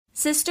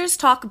Sisters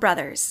Talk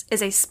Brothers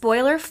is a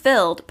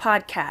spoiler-filled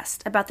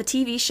podcast about the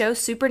TV show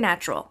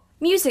Supernatural.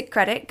 Music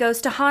credit goes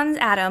to Hans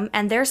Adam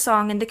and their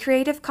song in the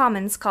Creative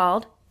Commons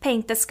called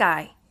Paint the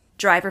Sky.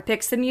 Driver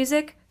picks the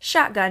music,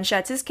 Shotgun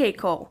shuts his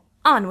cake hole.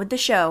 On with the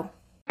show.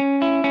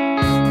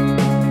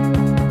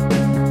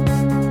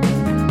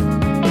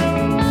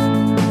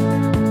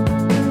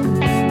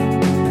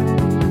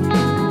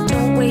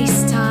 Don't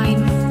waste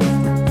time.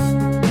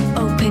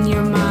 Open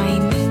your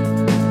mind.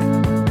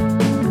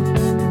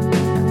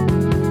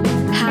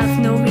 Have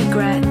no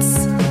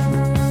regrets.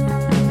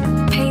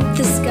 Paint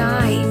the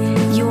sky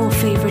your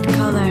favorite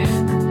color.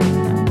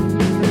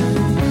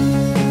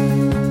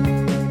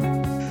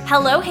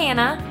 Hello,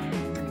 Hannah.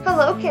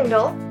 Hello,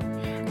 Kendall.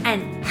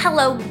 And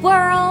hello,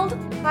 world.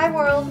 Hi,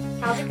 world.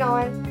 How's it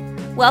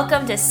going?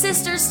 Welcome to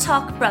Sisters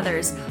Talk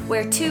Brothers,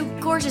 where two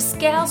gorgeous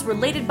gals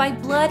related by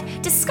blood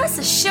discuss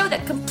a show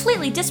that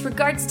completely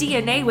disregards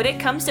DNA when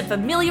it comes to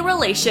familial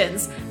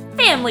relations.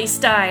 Family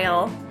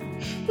style.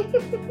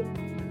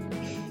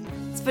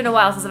 It's been a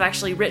while since I've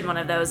actually written one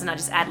of those and I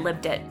just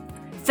ad-libbed it.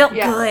 Felt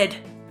good.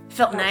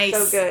 Felt nice.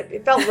 So good.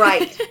 It felt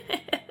right.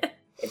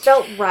 It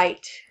felt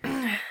right.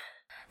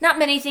 Not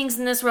many things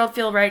in this world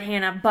feel right,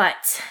 Hannah,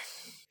 but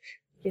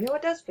You know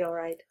what does feel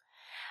right?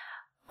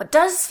 what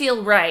does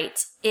feel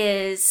right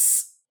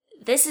is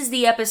this is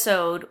the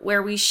episode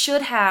where we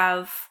should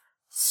have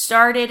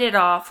started it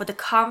off with a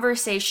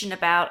conversation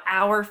about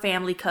our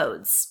family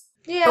codes.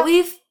 Yeah. But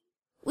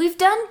we've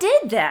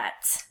did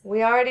that.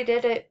 We already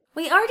did it.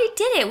 We already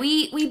did it.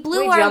 We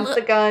blew We our jumped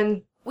the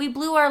gun. we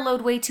blew our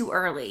load way too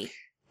early.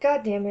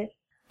 God damn it.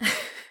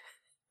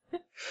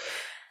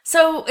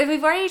 So, if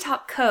we've already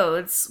talked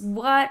codes,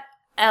 what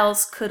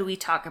else could we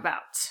talk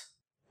about?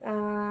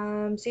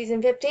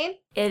 Season 15?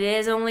 It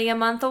is only a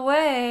month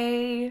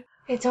away.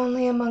 It's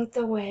only a month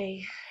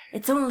away.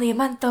 It's only a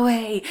month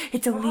away.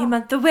 It's only a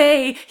month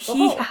away.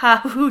 Hee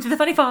ha hoo to the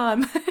funny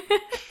farm.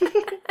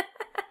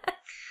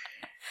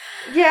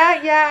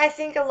 Yeah, I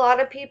think a lot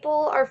of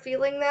people are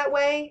feeling that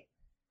way.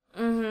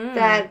 Mm-hmm.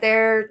 That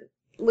they're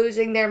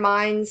losing their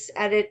minds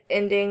at it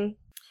ending.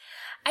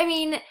 I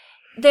mean,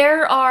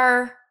 there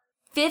are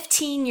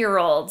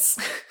 15-year-olds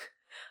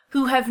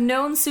who have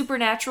known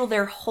Supernatural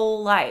their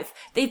whole life.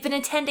 They've been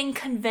attending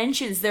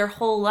conventions their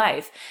whole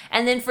life.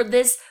 And then for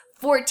this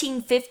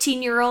 14,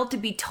 15-year-old to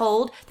be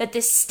told that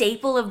this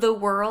staple of the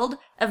world,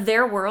 of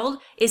their world,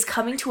 is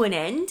coming to an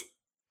end?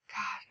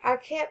 God, I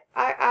can't,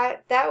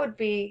 that would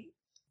be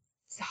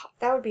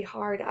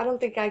hard. I don't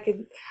think I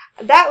could,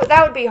 that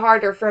would be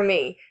harder for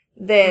me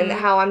than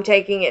how I'm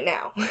taking it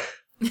now.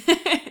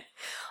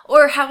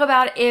 Or how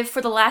about if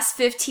for the last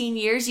 15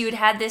 years you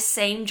had this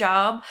same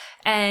job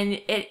and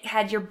it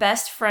had your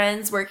best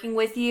friends working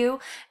with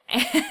you,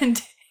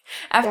 and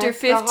after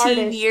That's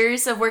 15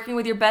 years of working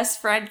with your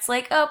best friend, it's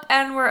like, oh,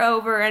 and we're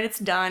over and it's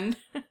done.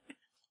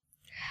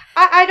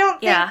 I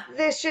don't think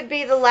this should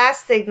be the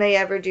last thing they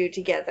ever do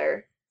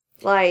together.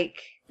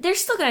 Like, they're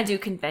still gonna do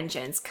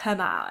conventions.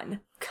 Come on.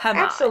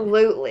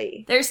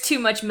 Absolutely. There's too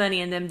much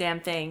money in them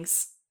damn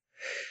things.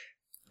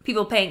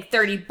 People paying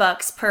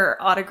 $30 per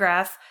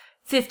autograph.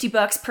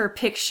 $50 per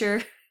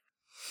picture.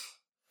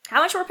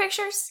 How much were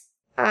pictures?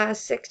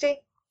 60?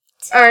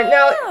 Damn.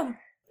 Or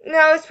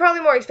no, it's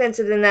probably more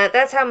expensive than that.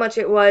 That's how much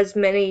it was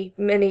many,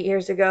 many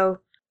years ago.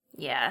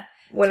 Yeah.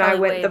 When I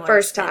went the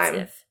first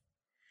time.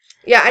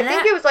 Yeah, I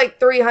think it was like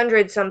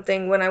 300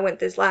 something when I went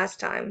this last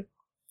time.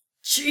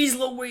 Jeez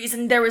Louise,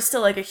 and there was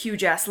still like a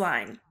huge ass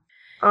line.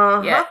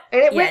 Uh-huh. Yeah.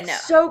 And it went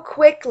so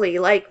quickly.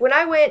 Like, when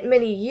I went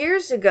many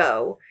years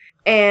ago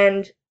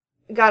and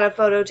got a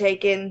photo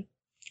taken,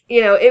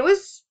 you know, it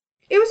was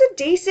a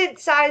decent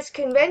sized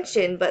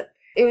convention, but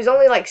it was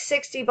only like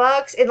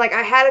 $60, and like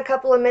I had a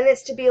couple of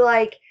minutes to be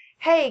like,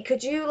 hey,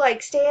 could you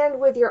like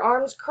stand with your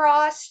arms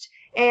crossed?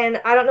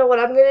 And I don't know what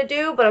I'm gonna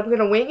do, but I'm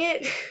gonna wing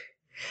it.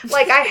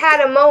 Like, I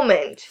had a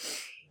moment,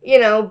 you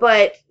know.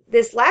 But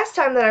this last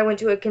time that I went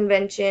to a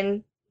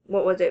convention,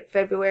 what was it,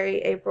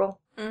 February,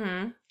 April?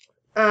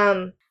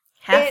 Mm-hmm.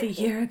 Half a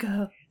year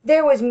ago.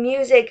 There was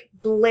music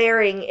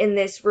blaring in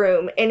this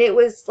room, and it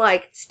was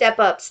like, step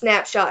up,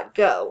 snapshot,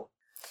 go.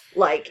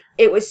 Like,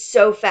 it was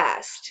so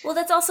fast. Well,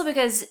 that's also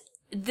because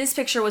this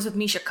picture was with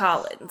Misha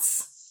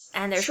Collins.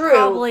 And there's True.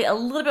 probably a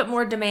little bit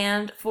more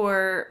demand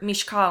for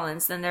Misha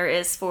Collins than there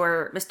is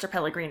for Mr.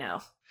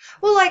 Pellegrino.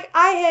 Well, like,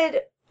 I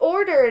had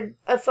ordered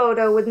a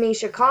photo with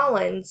Misha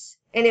Collins,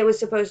 and it was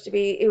supposed to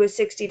be, it was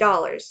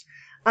 $60.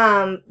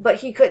 But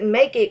he couldn't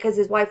make it because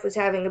his wife was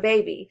having a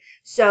baby.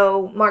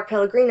 So Mark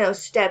Pellegrino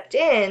stepped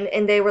in,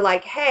 and they were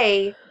like,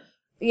 hey,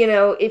 you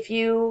know, if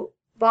you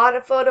bought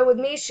a photo with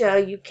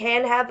Misha, you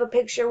can have a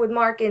picture with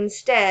Mark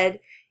instead,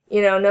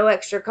 you know, no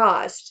extra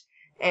cost.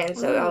 And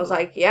so I was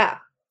like, yeah.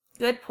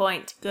 Good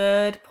point.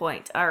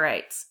 All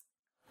right.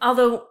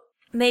 Although,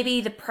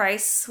 maybe the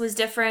price was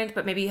different,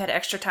 but maybe you had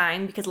extra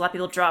time because a lot of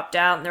people dropped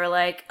out and they were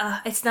like,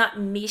 it's not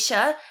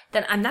Misha,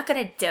 then I'm not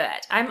going to do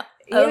it.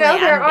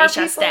 There are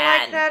Misha people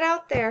stan. like that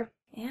out there.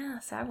 Yeah,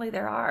 sadly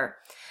there are.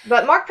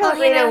 But Mark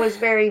Pellegrino Well, was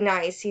very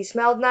nice. He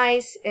smelled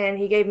nice, and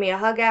he gave me a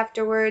hug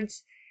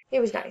afterwards. He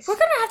was nice. We're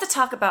going to have to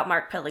talk about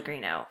Mark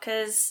Pellegrino,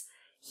 because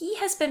he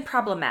has been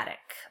problematic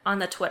on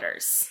the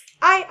Twitters.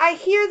 I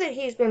hear that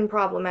he's been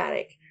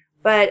problematic,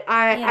 but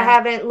I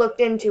haven't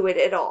looked into it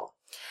at all.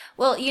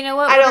 Well, you know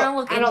what? I We're going to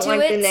look into it. I don't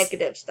like the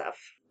negative stuff.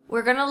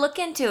 We're going to look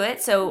into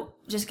it, so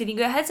just giving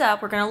you a heads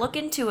up, we're going to look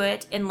into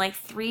it in like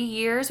 3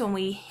 years when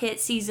we hit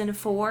season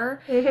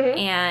 4,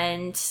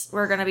 and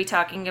we're going to be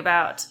talking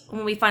about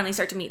when we finally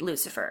start to meet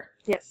Lucifer.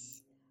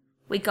 Yes.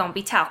 We're going to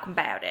be talking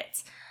about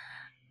it.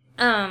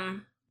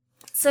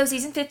 So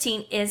season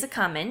 15 is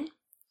a-coming.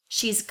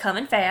 She's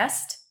coming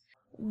fast.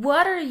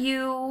 What are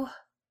you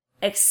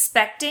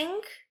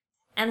expecting,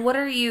 and what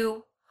are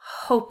you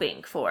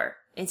hoping for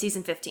in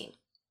season 15?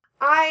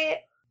 I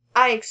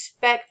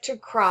expect to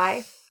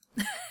cry.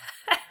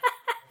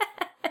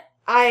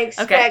 I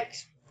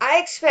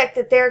expect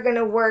that they're going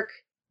to work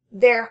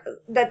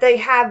that they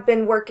have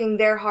been working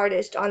their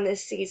hardest on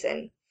this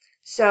season.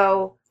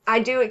 So I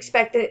do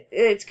expect that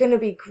it's going to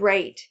be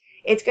great.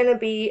 It's going to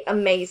be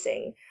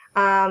amazing.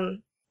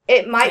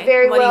 It might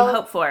very what well. What do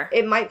you hope for?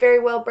 It might very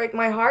well break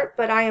my heart,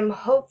 but I am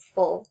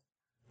hopeful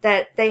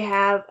that they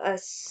have a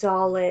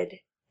solid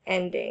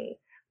ending.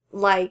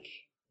 Like,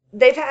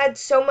 they've had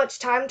so much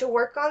time to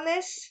work on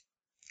this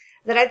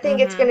that I think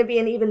it's going to be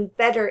an even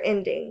better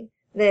ending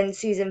than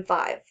season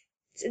 5.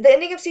 The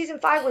ending of season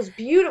 5 was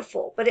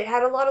beautiful, but it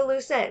had a lot of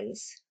loose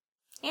ends.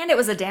 And it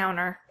was a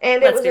downer.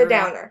 And it was a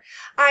downer.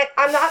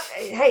 I'm not,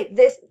 hey,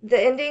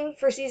 the ending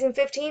for season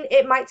 15,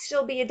 it might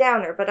still be a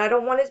downer, but I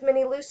don't want as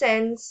many loose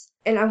ends,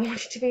 and I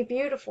want it to be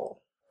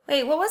beautiful.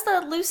 Wait, what was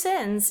the loose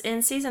ends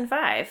in season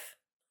 5?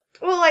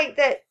 Well, like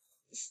that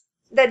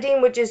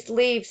Dean would just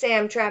leave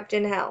Sam trapped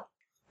in hell.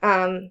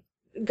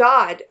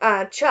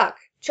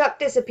 Chuck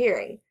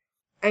disappearing.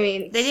 I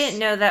mean, They didn't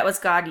know that was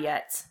God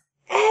yet.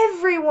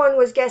 Everyone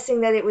was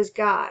guessing that it was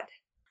God.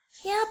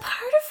 Yeah,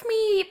 part of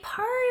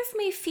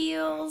me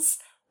feels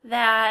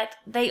that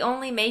they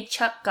only made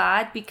Chuck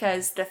God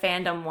because the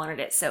fandom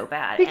wanted it so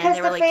bad. Because and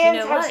they were the like, fans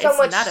you know have what? so It's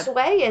much not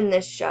sway in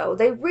this show.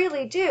 They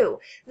really do.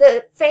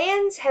 The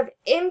fans have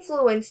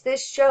influenced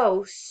this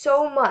show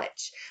so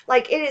much.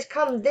 Like, it has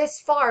come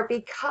this far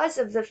because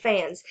of the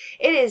fans.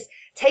 It has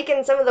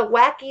taken some of the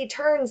wacky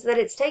turns that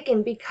it's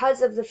taken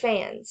because of the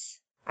fans.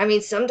 I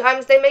mean,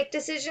 sometimes they make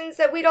decisions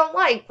that we don't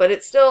like, but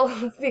it's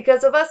still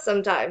because of us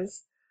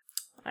sometimes.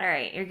 All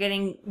right, you're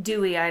getting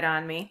dewy-eyed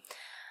on me.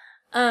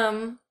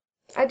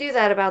 I do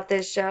that about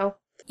this show.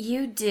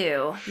 You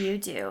do.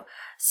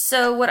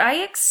 So what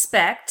I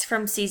expect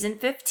from season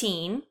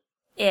 15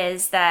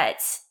 is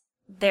that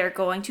they're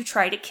going to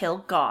try to kill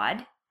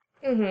God.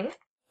 Mm-hmm.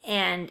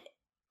 And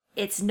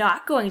it's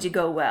not going to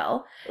go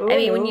well. Ooh. I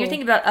mean, when you're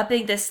thinking about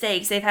upping the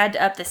stakes, they've had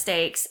to up the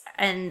stakes,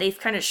 and they've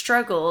kind of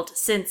struggled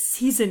since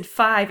season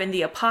 5 and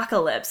the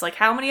apocalypse. Like,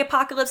 how many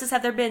apocalypses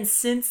have there been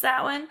since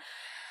that one?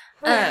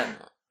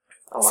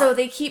 So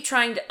they keep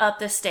trying to up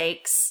the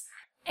stakes,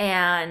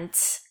 and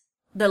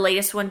the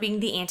latest one being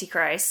the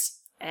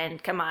Antichrist.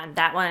 And come on,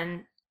 that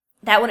one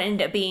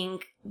ended up being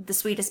the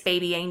sweetest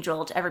baby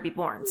angel to ever be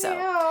born.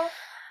 So,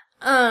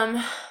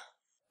 yeah.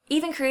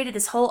 Even created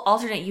this whole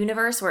alternate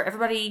universe where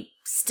everybody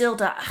still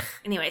died.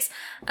 Anyways,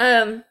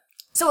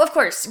 so of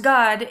course,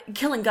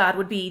 killing God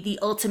would be the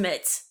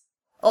ultimate.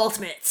 Oh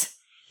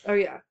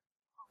yeah.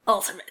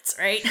 Ultimate,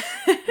 right?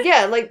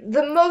 Yeah, like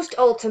the most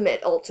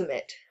ultimate.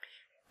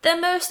 The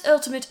most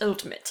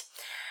ultimate.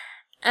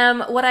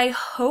 What I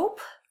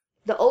hope...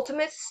 The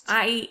ultimates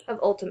of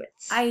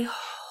ultimates. I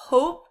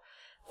hope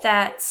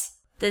that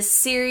the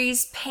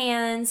series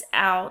pans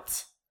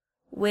out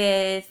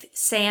with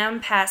Sam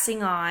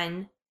passing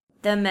on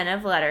the Men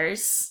of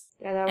Letters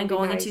and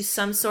going into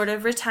some sort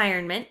of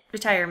retirement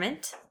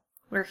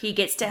where he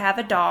gets to have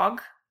a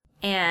dog,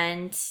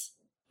 and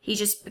he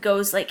just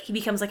he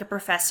becomes like a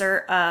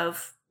professor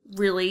of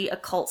really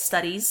occult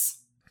studies.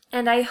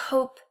 And I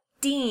hope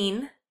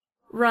Dean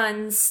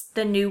runs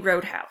the new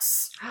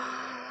Roadhouse.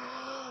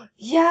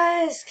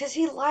 Yes, because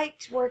he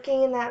liked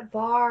working in that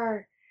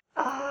bar.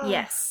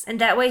 Yes, and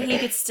that way he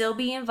could still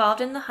be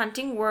involved in the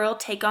hunting world,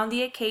 take on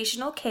the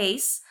occasional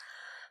case,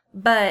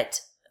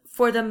 but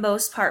for the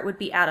most part would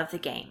be out of the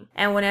game.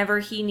 And whenever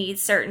he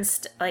needs certain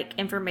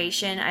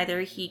information,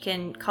 either he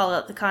can call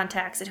up the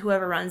contacts at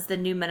whoever runs the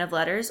new Men of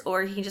Letters,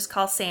 or he can just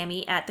call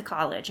Sammy at the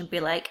college and be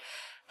like,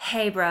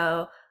 hey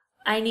bro,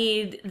 I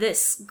need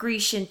this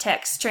Grecian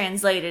text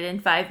translated in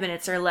 5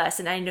 minutes or less,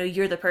 and I know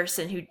you're the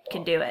person who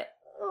can do it.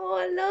 Oh,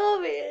 I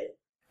love it.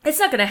 It's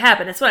not going to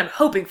happen. It's what I'm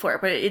hoping for,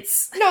 but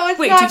it's no, it's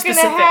way not too going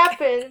to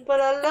happen, but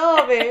I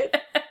love it.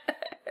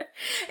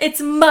 It's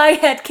my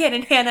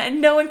headcanon, Hannah,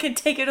 and no one can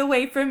take it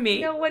away from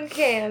me. No one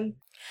can.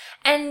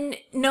 And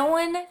no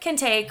one can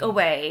take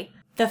away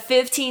the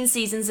 15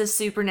 seasons of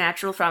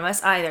Supernatural from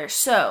us either,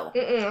 so...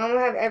 I'm going to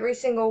have every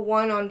single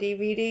one on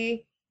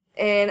DVD,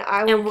 and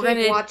I will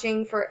keep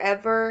watching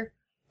forever,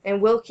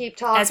 and we'll keep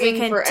talking as we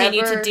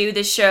continue forever. To do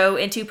the show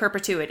into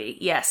perpetuity.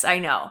 Yes, I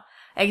know.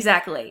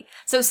 Exactly.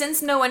 So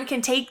since no one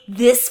can take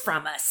this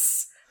from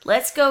us,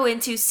 let's go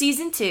into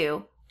Season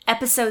 2,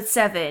 Episode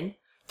 7,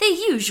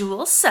 The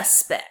Usual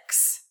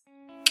Suspects.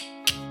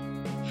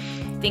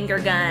 finger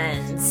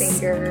guns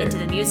Finger. into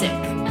the music.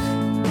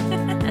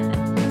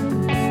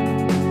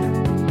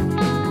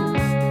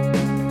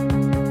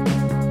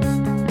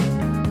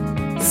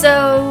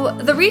 So,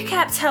 the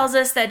recap tells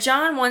us that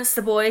John wants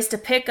the boys to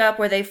pick up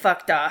where they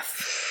fucked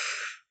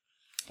off.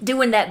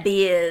 Doing that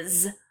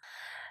biz.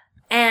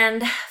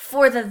 And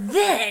for the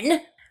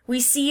then,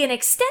 we see an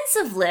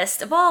extensive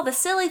list of all the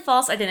silly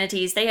false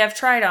identities they have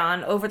tried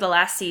on over the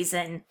last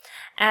season,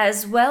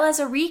 as well as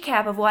a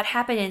recap of what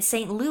happened in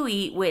St.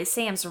 Louis with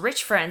Sam's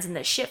rich friends in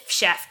the shift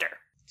shafter.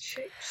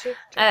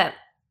 Shapeshifter.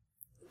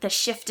 The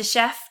shift to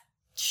chef?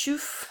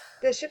 Shoof?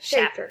 The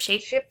shapeshifter.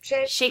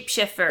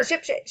 Shapeshifter.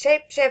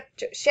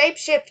 The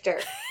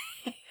shapeshifter.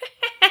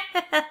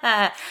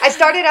 I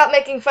started out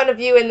making fun of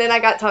you and then I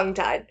got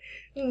tongue-tied.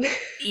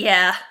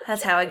 Yeah,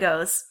 that's how it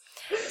goes.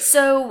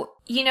 So,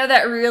 you know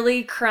that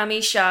really crummy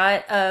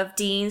shot of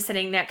Dean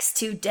sitting next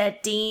to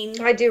dead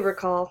Dean? I do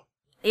recall.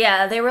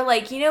 Yeah, they were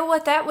like, you know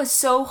what, that was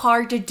so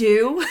hard to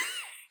do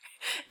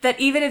that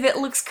even if it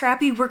looks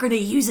crappy, we're going to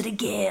use it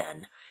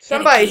again.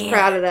 Somebody's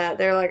proud of that.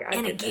 They're like,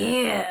 and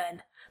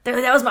again. They're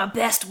like, that was my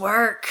best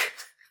work.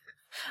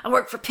 I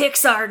work for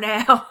Pixar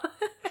now.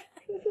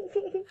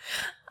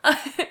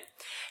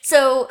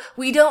 So,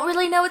 we don't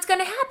really know what's going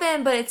to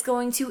happen, but it's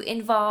going to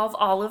involve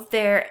all of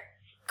their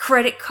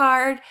credit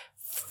card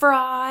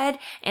fraud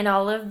and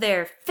all of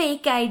their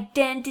fake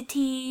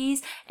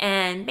identities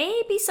and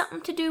maybe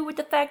something to do with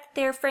the fact that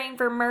they're framed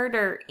for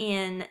murder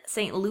in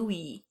St.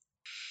 Louis.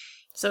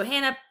 So,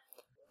 Hannah,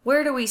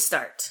 where do we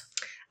start?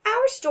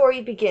 Our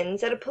story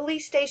begins at a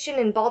police station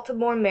in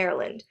Baltimore,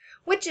 Maryland,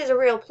 which is a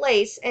real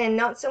place and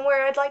not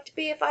somewhere I'd like to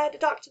be if I had to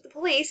talk to the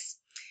police.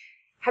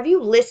 Have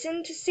you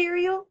listened to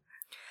Serial?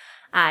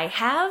 I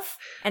have,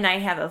 and I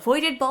have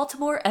avoided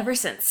Baltimore ever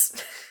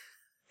since.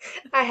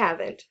 I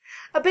haven't.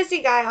 A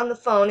busy guy on the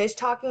phone is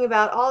talking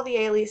about all the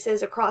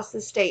aliases across the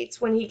states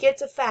when he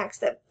gets a fax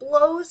that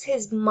blows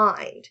his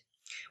mind.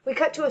 We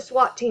cut to a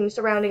SWAT team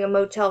surrounding a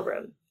motel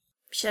room.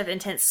 We should have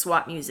intense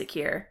SWAT music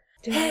here.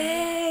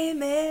 Hey,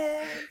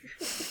 man!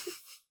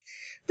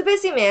 The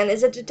busy man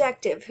is a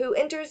detective who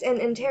enters an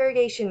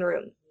interrogation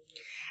room.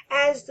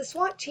 As the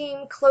SWAT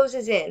team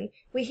closes in,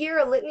 we hear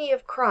a litany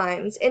of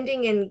crimes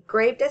ending in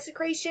grave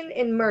desecration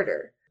and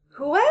murder.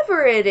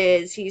 Whoever it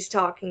is he's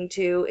talking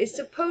to is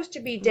supposed to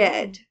be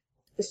dead.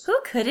 Who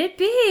could it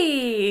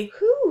be?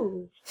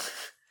 Who?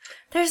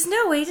 There's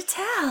no way to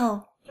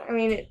tell. I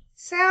mean, it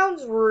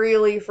sounds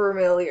really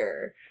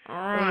familiar.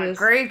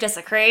 Grave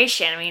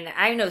desecration. I mean,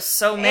 I know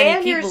so many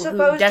And you're people who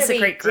supposed to be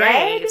desecrate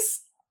dead?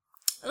 graves.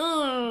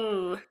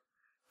 Ooh.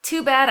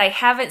 Too bad I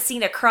haven't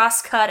seen a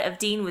cross-cut of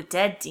Dean with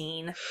dead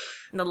Dean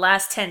in the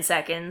last 10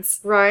 seconds.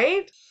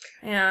 Right?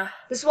 Yeah.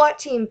 The SWAT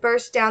team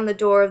bursts down the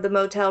door of the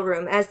motel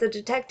room as the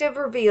detective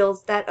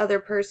reveals that other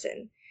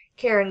person,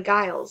 Karen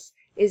Giles,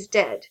 is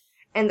dead,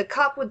 and the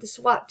cop with the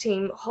SWAT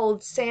team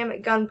holds Sam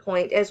at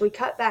gunpoint as we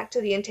cut back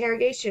to the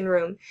interrogation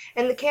room,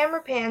 and the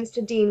camera pans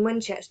to Dean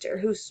Winchester,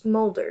 who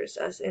smolders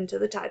us into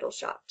the title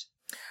shot.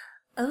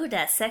 Oh,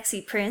 that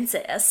sexy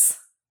princess.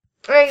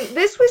 I mean,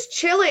 this was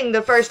chilling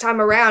the first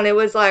time around. It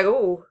was like,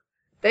 oh,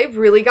 they've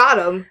really got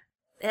him.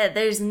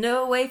 There's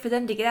no way for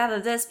them to get out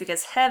of this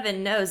because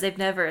heaven knows they've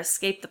never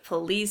escaped the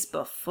police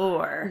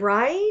before.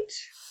 Right?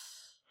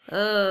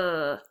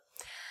 Ugh.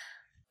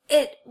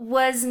 It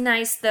was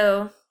nice,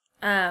 though.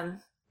 I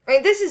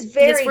mean, this is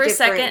very Because for a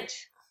different. second-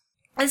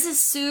 This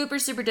is super,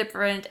 super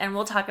different, and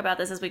we'll talk about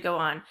this as we go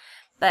on.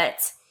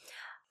 But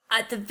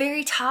at the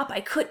very top,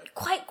 I couldn't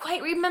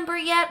quite remember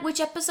yet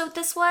which episode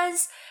this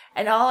was,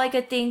 and all I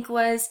could think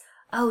was,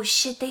 oh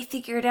shit, they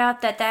figured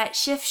out that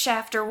shift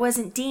shafter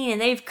wasn't Dean,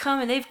 and they've come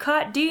and they've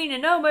caught Dean,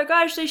 and oh my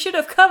gosh, they should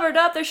have covered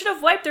up, they should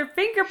have wiped their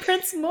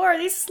fingerprints more,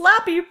 these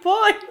sloppy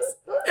boys.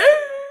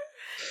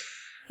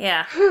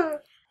 Yeah.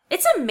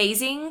 It's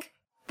amazing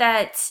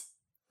that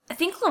I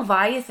think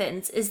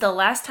Leviathans is the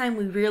last time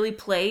we really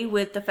play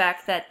with the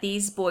fact that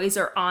these boys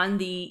are on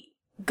the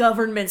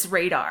government's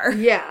radar.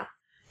 Yeah.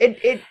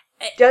 It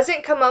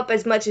doesn't come up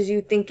as much as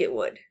you think it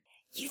would.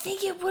 You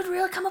think it would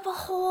really come up a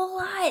whole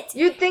lot.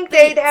 You'd think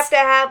they'd have to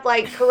have,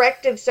 like,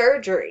 corrective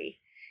surgery.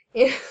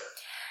 You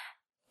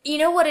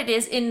know what it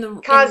is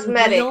in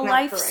Cosmetic, real not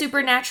life corrective.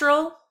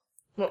 Supernatural?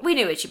 Well- We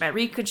knew what you meant.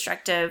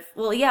 Reconstructive.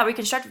 Well, yeah,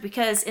 reconstructive,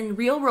 because in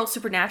real world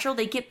Supernatural,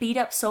 they get beat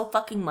up so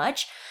fucking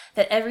much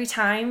that every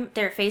time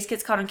their face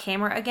gets caught on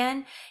camera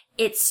again,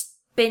 it's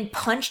been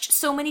punched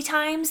so many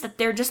times that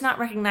they're just not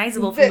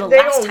recognizable from the they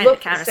last don't time look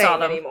that Counter the saw same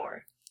them.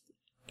 anymore.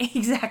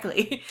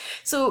 Exactly.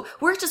 So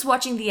we're just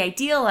watching the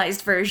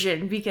idealized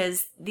version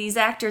because these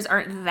actors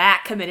aren't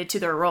that committed to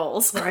their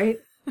roles. Right?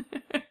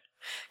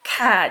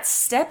 God,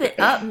 step it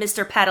up,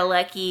 Mr.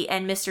 Padalecki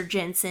and Mr.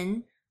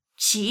 Jensen.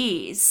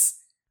 Jeez.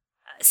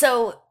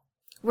 So,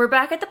 we're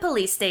back at the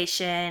police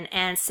station,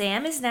 and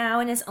Sam is now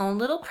in his own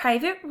little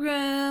private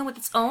room with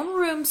its own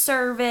room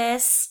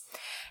service,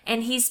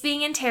 and he's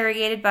being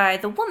interrogated by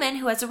the woman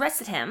who has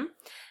arrested him,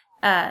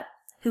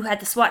 who had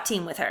the SWAT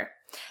team with her.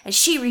 And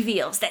she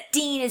reveals that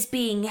Dean is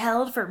being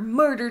held for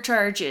murder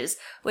charges,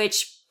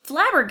 which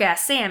flabbergasts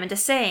Sam into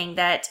saying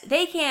that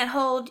they can't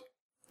hold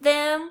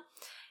them,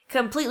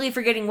 completely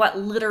forgetting what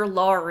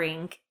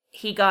lawyering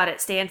he got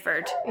at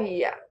Stanford.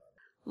 Yeah.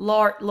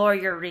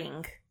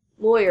 Lawyering.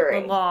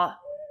 Lawyering.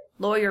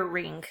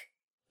 Lawyering.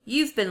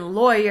 You've been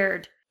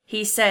lawyered,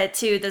 he said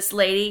to this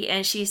lady,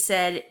 and she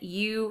said,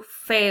 you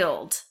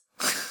failed.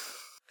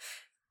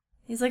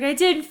 He's like, I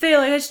didn't fail,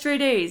 I had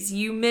straight A's.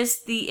 You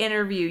missed the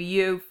interview,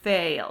 you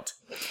failed.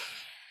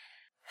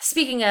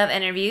 Speaking of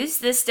interviews,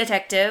 this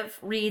detective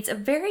reads a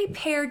very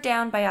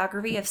pared-down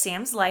biography of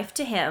Sam's life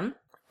to him,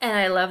 and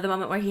I love the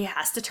moment where he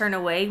has to turn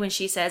away when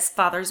she says,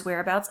 father's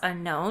whereabouts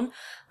unknown.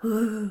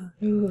 Ooh.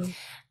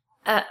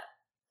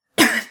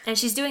 And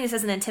she's doing this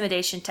as an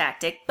intimidation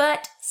tactic,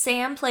 but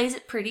Sam plays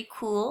it pretty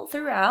cool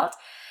throughout.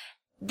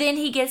 Then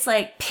he gets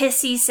like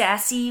pissy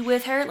sassy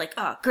with her, like,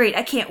 oh great,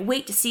 I can't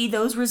wait to see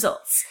those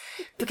results,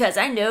 because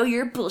I know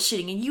you're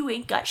bullshitting and you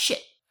ain't got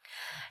shit.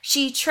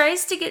 She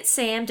tries to get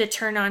Sam to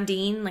turn on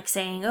Dean, like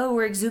saying, oh,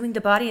 we're exhuming the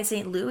body in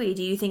St. Louis.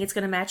 Do you think it's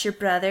going to match your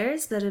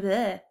brother's? Blah, blah,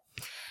 blah.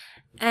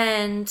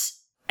 And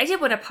I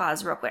did want to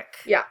pause real quick.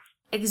 Yeah.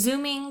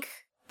 Exhuming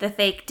the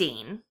fake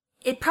Dean.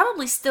 It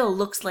probably still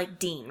looks like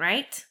Dean,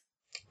 right?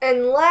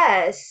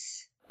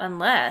 Unless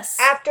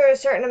after a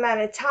certain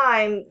amount of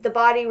time, the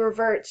body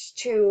reverts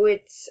to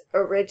its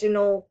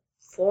original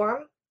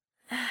form.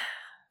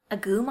 A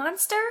goo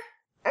monster?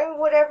 And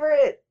whatever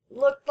it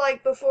looked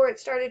like before it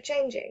started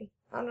changing.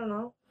 I don't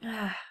know.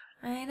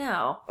 I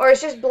know. Or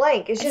it's just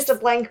blank. It's just a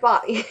blank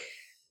body.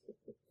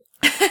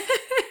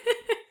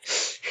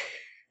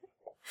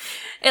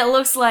 It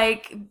looks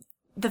like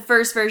the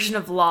first version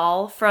of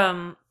Lol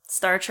from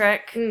Star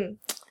Trek. Mm.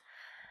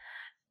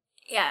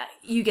 Yeah,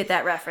 you get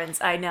that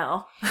reference. I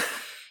know.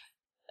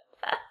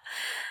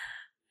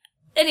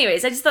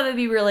 Anyways, I just thought it'd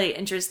be really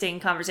interesting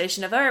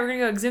conversation of, all right, we're going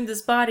to go exhume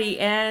this body,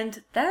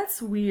 and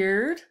that's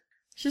weird.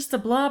 It's just a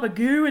blob of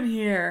goo in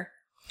here.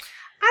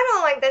 I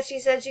don't like that she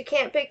says you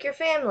can't pick your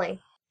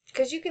family.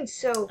 Because you can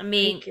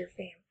pick your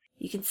family.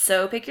 You can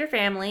so pick your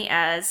family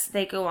as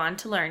they go on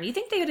to learn. You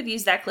think they would have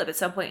used that clip at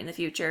some point in the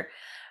future.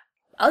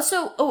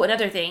 Also,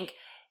 another thing.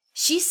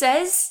 She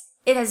says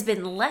it has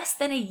been less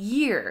than a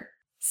year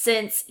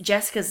since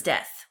Jessica's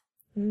death.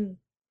 Mm.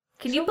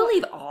 Can you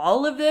believe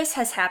all of this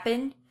has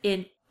happened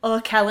in a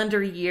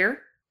calendar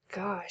year?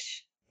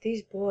 Gosh,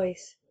 these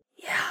boys.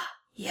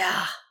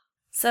 Yeah.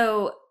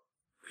 So,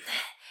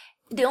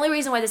 the only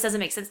reason why this doesn't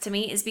make sense to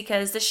me is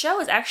because the show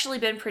has actually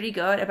been pretty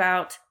good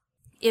about,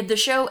 if the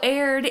show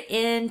aired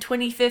in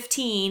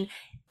 2015,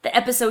 the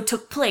episode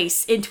took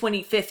place in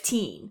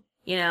 2015,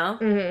 you know?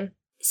 Mm-hmm.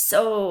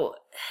 So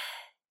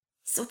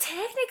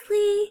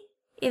technically,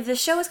 if the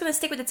show is going to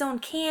stick with its own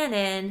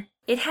canon,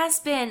 it has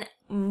been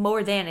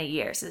more than a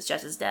year since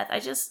Jess's death.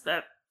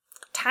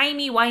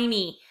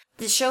 Timey-wimey.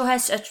 The show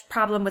has a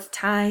problem with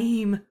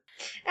time.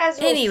 As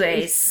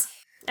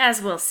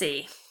we'll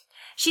see.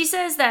 She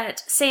says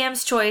that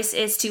Sam's choice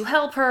is to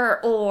help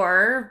her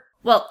or,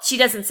 well, she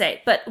doesn't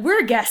say, but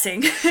we're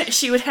guessing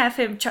she would have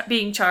him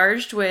being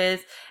charged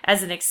with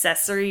as an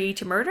accessory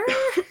to murder?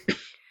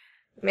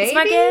 Maybe? That's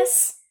my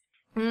guess.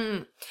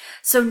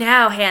 So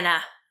now,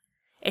 Hannah,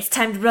 it's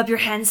time to rub your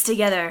hands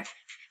together.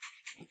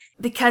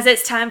 Because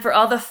it's time for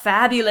all the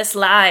fabulous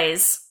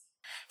lies.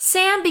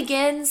 Sam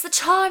begins the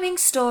charming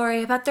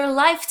story about their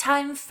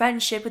lifetime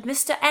friendship with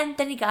Mr.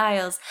 Anthony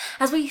Giles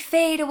as we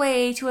fade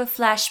away to a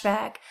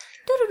flashback.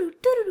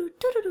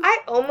 I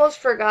almost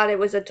forgot it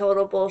was a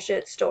total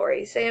bullshit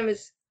story. Sam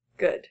is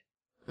good.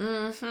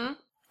 Mm-hmm.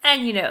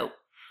 And you know,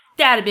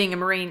 Dad being a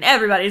Marine,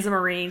 everybody's a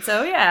Marine,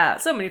 so yeah,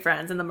 so many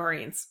friends in the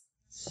Marines.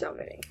 So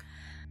many.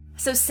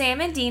 So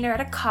Sam and Dean are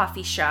at a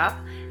coffee shop,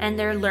 and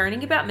they're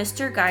learning about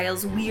Mr.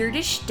 Giles'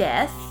 weirdish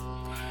death.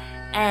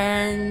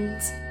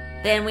 And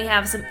then we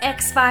have some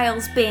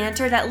X-Files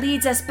banter that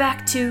leads us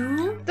back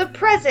to the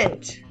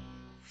present,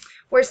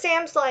 where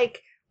Sam's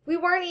like, we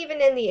weren't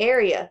even in the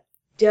area.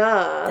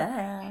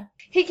 Duh.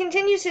 He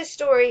continues his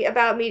story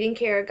about meeting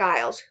Kara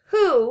Giles,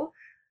 who,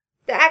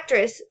 the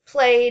actress,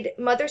 played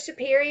Mother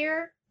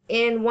Superior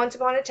in Once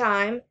Upon a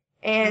Time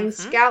and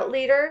Scout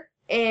Leader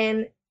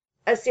in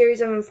A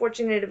Series of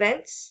Unfortunate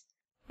Events.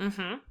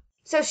 Mm-hmm.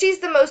 So she's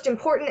the most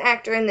important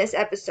actor in this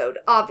episode,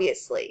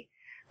 obviously.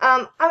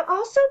 I'm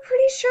also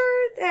pretty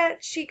sure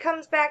that she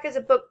comes back as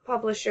a book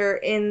publisher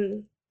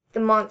in The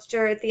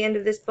Monster at the end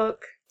of this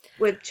book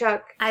with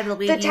Chuck. I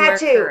believe the you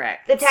tattoo. are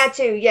correct. The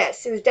tattoo,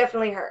 yes. It was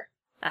definitely her.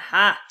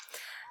 Aha.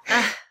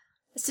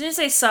 As soon as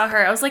I saw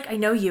her, I was like, I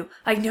know you.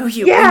 Yeah. I know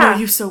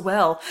you so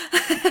well.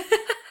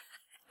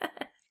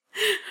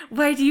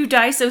 Why do you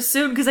die so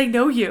soon? Because I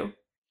know you.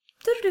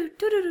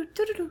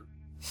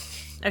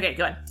 Okay,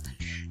 go on.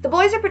 The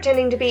boys are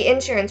pretending to be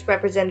insurance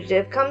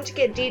representative come to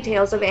get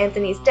details of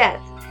Anthony's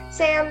death.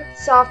 Sam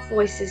soft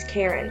voices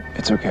Karen.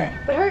 It's okay.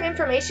 But her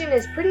information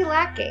is pretty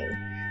lacking.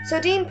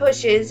 So Dean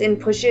pushes and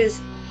pushes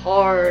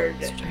hard.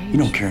 You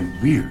know, Karen,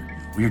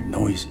 weird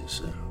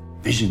noises,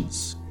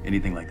 visions,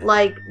 anything like that.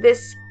 Like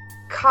this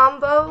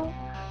combo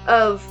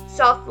of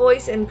soft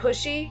voice and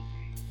pushy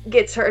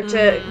gets her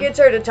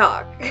to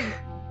talk.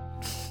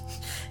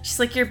 She's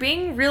like, you're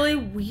being really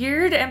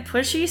weird and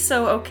pushy,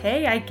 so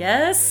okay, I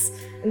guess.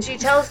 And she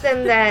tells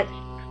them that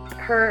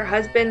her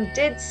husband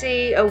did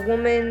see a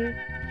woman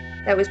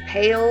that was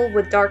pale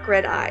with dark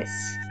red eyes.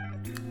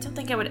 I don't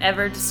think I would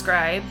ever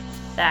describe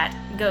that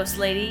ghost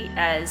lady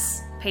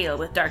as pale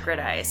with dark red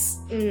eyes.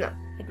 No.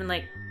 It'd been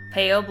like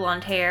pale,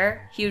 blonde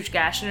hair, huge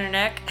gash in her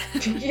neck.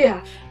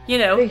 Yeah. You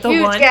know, The the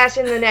huge one. gash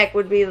in the neck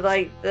would be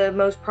like the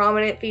most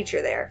prominent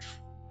feature there.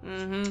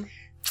 Mm-hmm.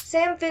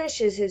 Sam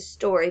finishes his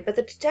story, but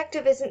the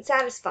detective isn't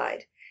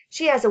satisfied.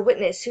 She has a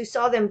witness who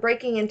saw them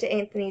breaking into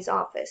Anthony's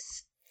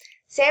office.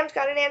 Sam's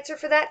got an answer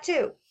for that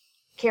too.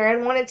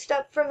 Karen wanted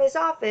stuff from his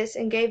office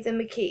and gave them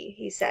a key,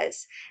 he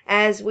says,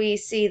 as we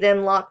see them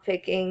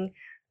lockpicking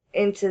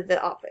into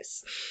the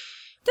office.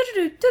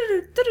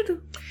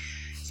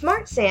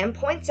 Smart Sam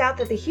points out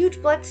that the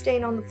huge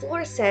bloodstain on the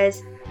floor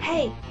says,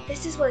 "Hey,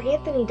 this is where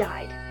Anthony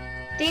died."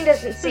 Dean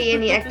doesn't see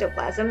any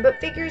ectoplasm, but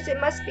figures it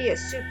must be a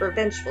super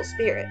vengeful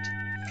spirit.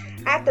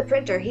 At the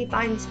printer, he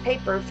finds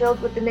paper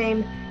filled with the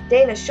name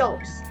Dana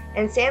Schultz,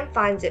 and Sam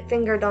finds it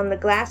fingered on the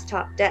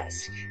glass-top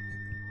desk.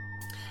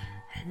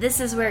 This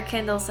is where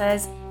Kendall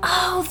says,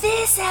 "Oh,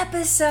 this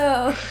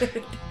episode!"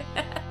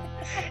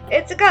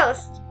 It's a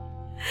ghost.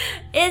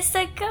 It's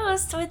the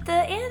ghost with the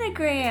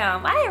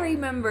anagram. I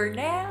remember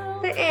now.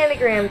 The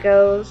anagram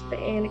goes. The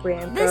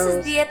anagram This goes.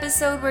 is the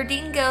episode where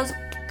Dean goes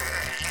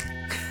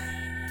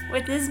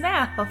with his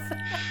mouth.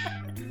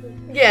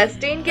 Yes,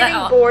 Dean getting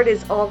Uh-oh. bored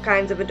is all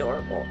kinds of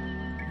adorable.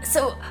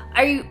 So,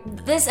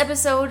 this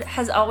episode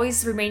has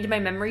always remained in my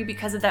memory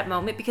because of that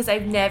moment, because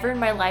I've never in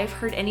my life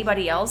heard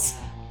anybody else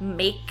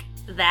make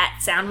that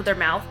sound with their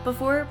mouth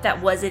before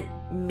that wasn't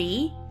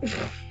me.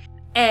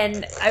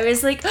 And I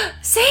was like,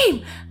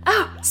 same!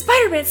 Oh,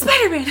 Spider-Man!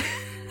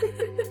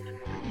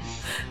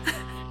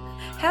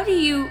 How do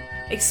you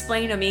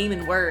explain a meme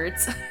in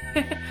words?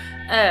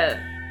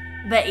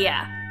 But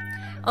yeah.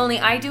 Only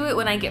I do it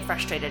when I get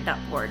frustrated, not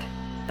bored.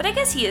 But I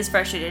guess he is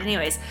frustrated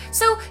anyways.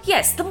 So,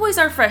 yes, the boys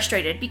are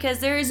frustrated because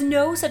there is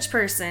no such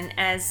person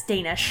as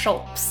Dana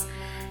Schultz.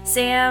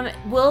 Sam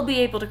will be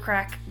able to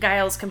crack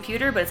Giles'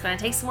 computer, but it's going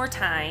to take some more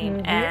time.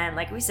 Mhm. And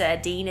like we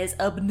said, Dean is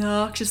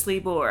obnoxiously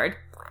bored.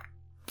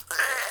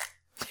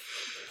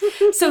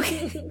 So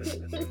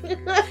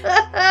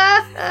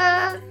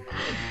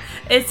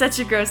it's such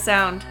a gross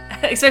sound,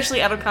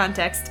 especially out of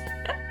context.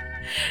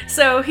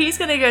 So he's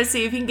going to go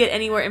see if he can get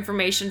any more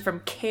information from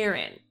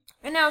Karen.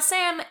 And now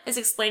Sam is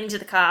explaining to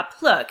the cop,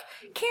 look,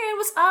 Karen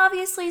was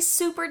obviously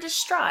super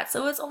distraught,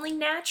 so it's only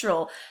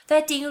natural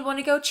that Dean would want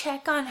to go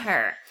check on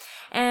her.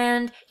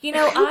 And,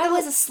 I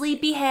was a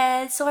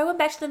sleepyhead, so I went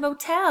back to the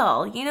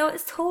motel.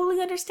 It's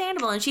totally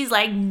understandable. And she's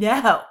like,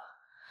 no.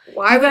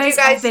 Why would you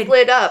guys have been-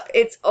 split up?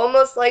 It's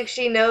almost like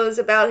she knows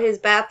about his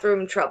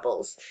bathroom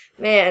troubles.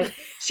 Man,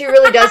 she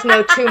really does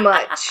know too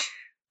much.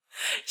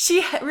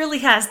 She really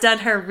has done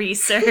her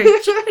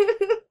research.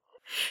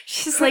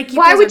 She's like,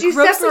 Why guys would are you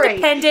grossly separate?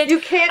 dependent. You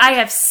can't. I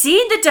have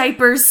seen the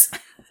diapers.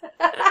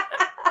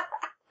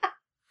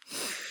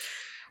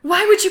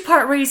 Why would you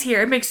part ways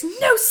here? It makes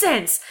no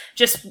sense.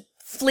 Just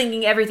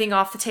flinging everything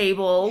off the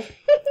table.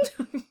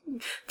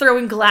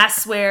 Throwing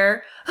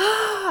glassware.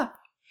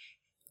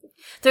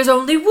 There's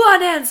only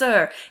one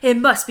answer. It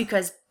must be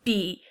because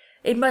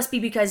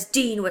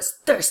Dean was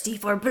thirsty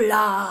for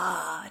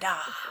blood.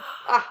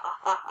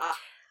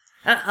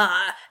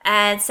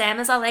 And Sam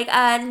is all like,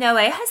 no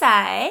way,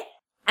 Jose.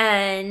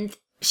 And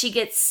she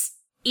gets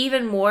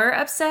even more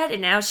upset,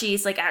 and now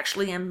she's like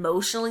actually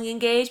emotionally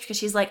engaged because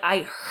she's like, I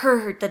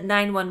heard the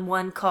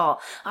 911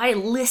 call. I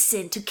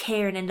listened to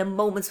Karen in the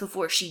moments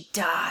before she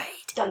died.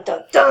 Dun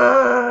dun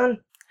dun.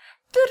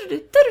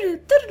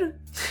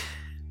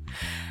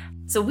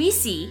 So we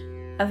see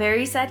a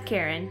very sad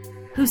Karen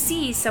who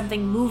sees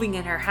something moving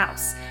in her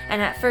house.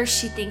 And at first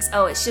she thinks,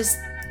 oh, it's just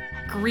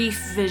grief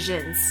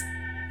visions.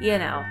 Then,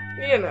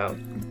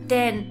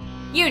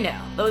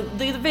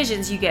 the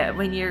visions you get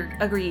when you're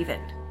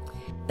grieving.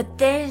 But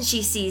then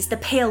she sees the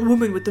pale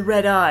woman with the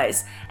red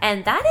eyes.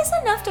 And that is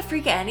enough to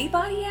freak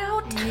anybody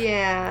out.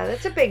 Yeah,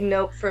 that's a big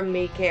nope from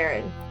me,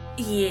 Karen.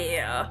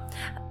 Yeah.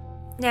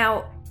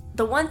 Now,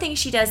 the one thing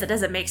she does that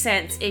doesn't make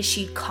sense is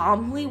she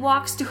calmly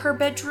walks to her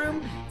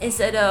bedroom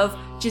instead of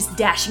just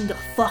dashing the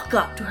fuck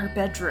up to her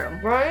bedroom.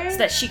 Right? So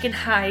that she can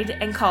hide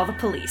and call the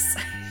police.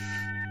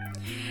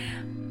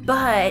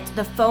 But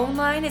the phone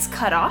line is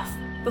cut off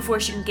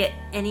before she can get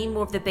any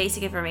more of the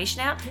basic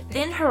information out.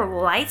 Then her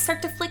lights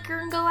start to flicker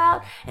and go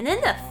out. And then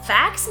the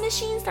fax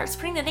machine starts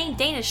putting the name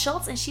Dana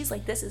Schultz. And she's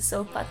like, this is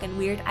so fucking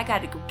weird. I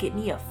gotta go get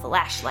me a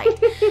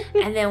flashlight.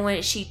 And then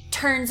when she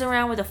turns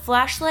around with a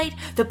flashlight,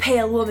 the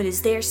pale woman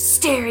is there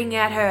staring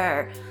at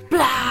her.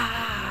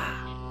 Blah!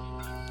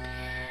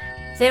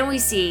 Then we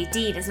see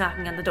Dean is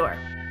knocking on the door.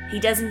 He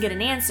doesn't get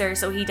an answer,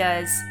 so he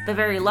does the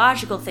very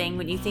logical thing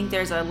when you think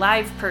there's a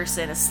live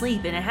person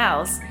asleep in a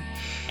house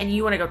and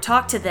you want to go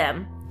talk to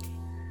them,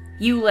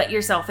 you let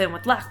yourself in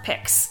with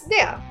lockpicks.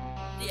 Yeah.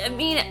 I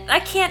mean, I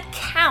can't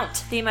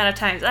count the amount of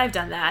times I've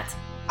done that.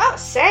 Oh,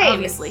 same.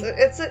 Obviously.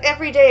 It's an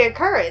everyday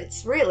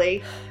occurrence,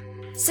 really.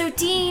 So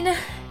Dean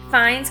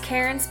finds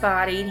Karen's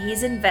body and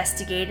he's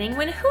investigating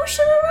when who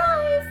should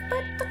arrive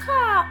but the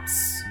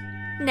cops.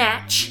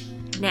 Natch.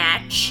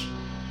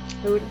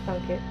 Who would have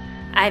thunk it?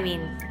 I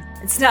mean,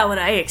 it's not what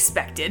I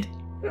expected.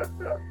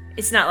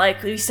 It's not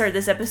like we started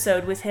this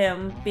episode with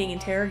him being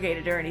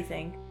interrogated or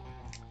anything.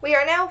 We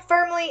are now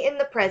firmly in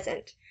the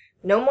present.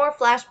 No more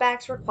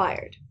flashbacks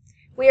required.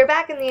 We are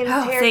back in the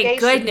Oh, interrogation. thank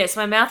goodness.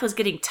 My mouth was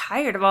getting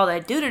tired of all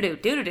that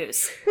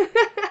doo-doo-doos.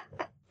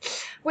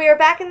 We are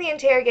back in the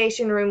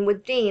interrogation room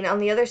with Dean on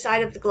the other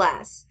side of the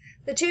glass.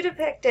 The two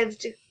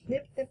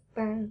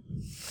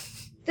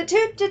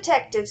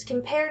detectives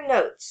compare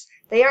notes.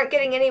 They aren't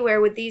getting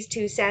anywhere with these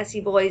two sassy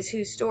boys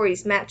whose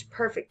stories match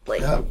perfectly.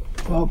 Yeah,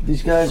 well,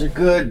 these guys are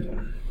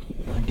good.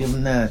 I give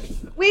them that.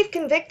 We've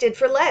convicted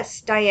for less.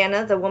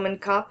 Diana, the woman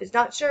cop, is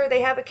not sure they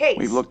have a case.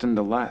 We've looked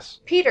into less.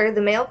 Peter,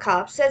 the male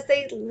cop, says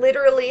they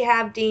literally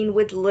have Dean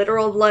with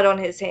literal blood on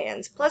his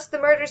hands, plus the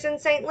murders in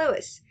St.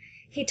 Louis.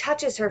 He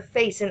touches her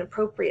face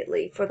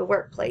inappropriately for the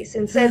workplace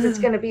and says it's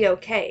going to be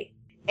okay.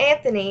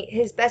 Anthony,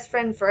 his best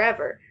friend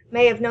forever,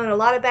 may have known a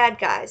lot of bad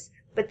guys,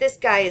 but this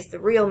guy is the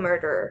real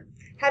murderer.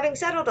 Having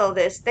settled all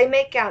this, they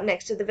make out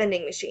next to the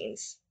vending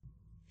machines.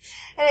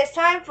 And it's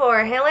time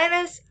for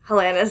Helena's.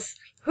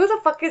 Who the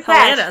fuck is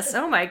that? Helena's,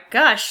 oh my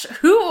gosh.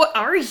 Who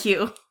are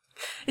you?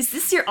 Is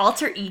this your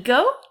alter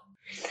ego?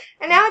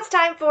 And now it's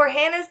time for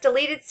Hannah's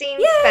deleted scene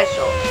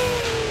special.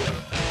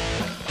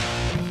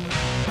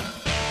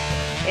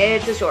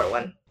 It's a short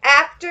one.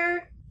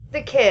 After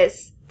the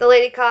kiss, the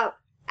lady cop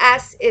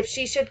asks if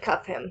she should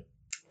cuff him.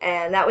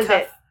 And that was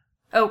Cuff. it.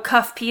 Oh,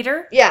 cuff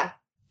Peter? Yeah.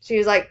 She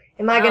was like,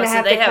 am I going to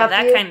have they to have cuff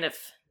that you?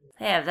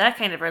 They have that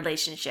kind of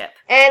relationship.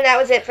 And that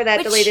was it for that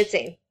Which- deleted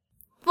scene.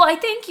 Why,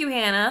 thank you,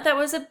 Hannah. That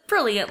was a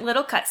brilliant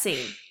little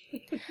cutscene.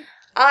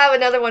 I'll have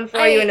another one for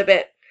you in a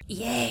bit.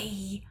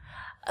 Yay.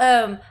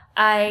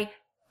 I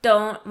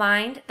don't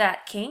mind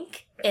that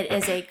kink. It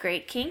is a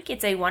great kink.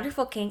 It's a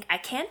wonderful kink. I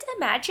can't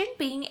imagine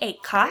being a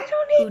cop I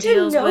don't who need to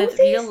deals know with these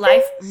real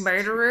life things.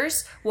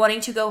 murderers wanting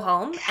to go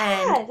home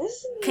Yeah, and this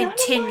is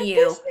continue.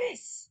 none of my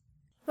business.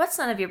 what's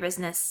none of your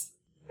business?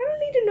 I don't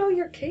need to know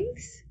your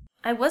kinks.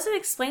 I wasn't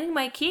explaining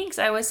my kinks.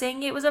 I was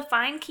saying it was a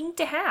fine kink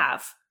to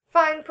have.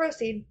 Fine,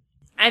 proceed.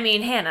 I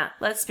mean, Hannah,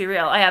 let's be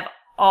real. I have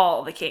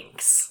all the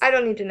kinks. I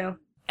don't need to know.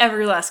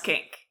 Every last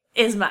kink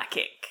is my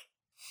kink.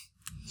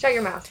 Shut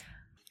your mouth.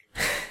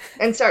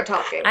 And start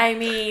talking. I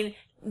mean,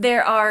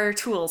 there are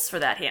tools for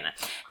that, Hannah.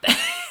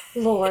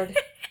 Lord.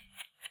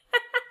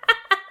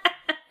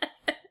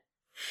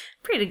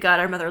 Pray to God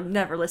our mother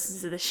never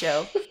listens to the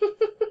show.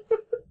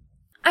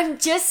 I'm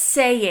just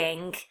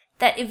saying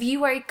that if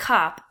you are a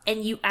cop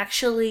and you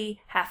actually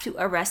have to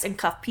arrest and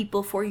cuff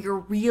people for your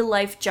real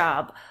life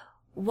job,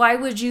 why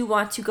would you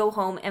want to go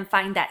home and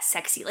find that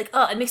sexy? Like,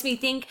 it makes me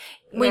think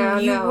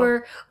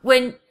when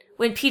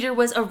when Peter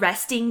was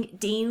arresting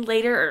Dean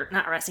later, or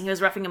not arresting, he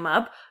was roughing him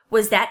up,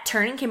 was that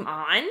turning him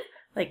on?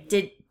 Like,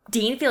 did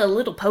Dean feel a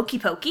little pokey?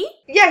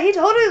 Yeah, he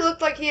totally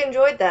looked like he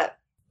enjoyed that.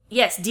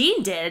 Yes,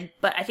 Dean did,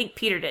 but I think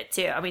Peter did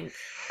too. I mean,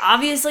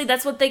 obviously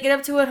that's what they get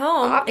up to at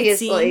home.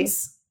 Obviously. It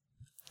seems.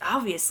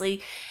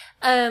 Obviously.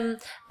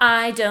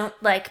 I don't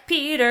like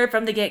Peter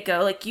from the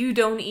get-go. Like, you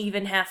don't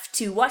even have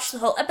to watch the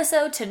whole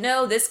episode to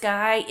know this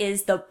guy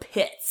is the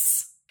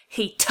pits.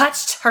 He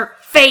touched her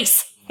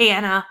face,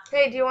 Hannah.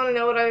 Hey, do you want to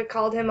know what I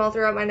called him all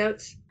throughout my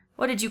notes?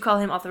 What did you call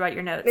him all throughout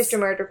your notes? Mr.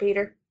 Murder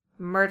Peter.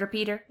 Murder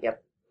Peter?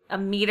 Yep. A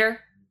meter?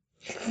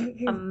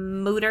 A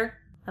mooter?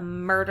 A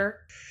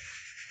murder?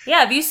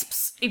 Yeah,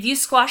 if you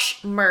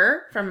squash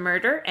mur from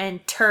murder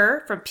and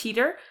ter from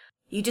Peter,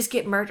 you just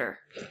get murder.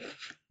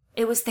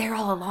 It was there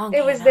all along,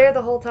 It was Hannah. there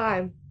the whole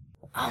time.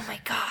 Oh my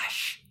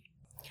gosh.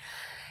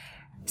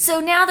 So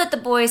now that the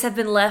boys have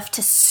been left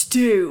to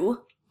stew,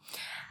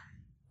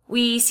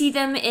 we see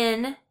them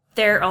in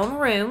their own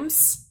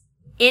rooms,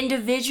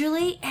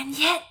 individually, and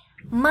yet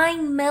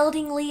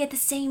mind-meldingly at the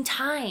same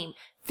time,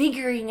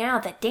 figuring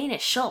out that Dana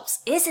Schultz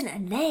isn't a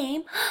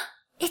name,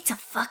 it's a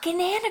fucking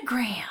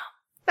anagram.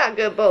 My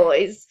good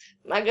boys.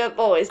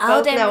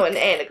 Both damn knowing it.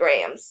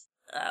 anagrams.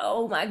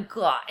 Oh my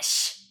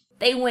gosh.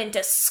 They went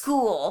to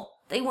school.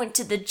 They went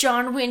to the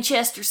John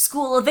Winchester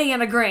School of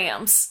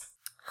Anagrams.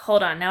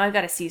 Hold on, now I've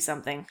got to see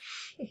something.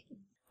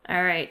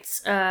 Alright,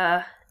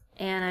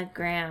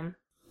 anagram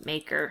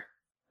maker.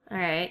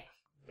 Alright.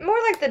 More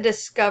like the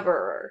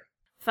discoverer.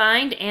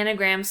 Find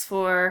anagrams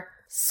for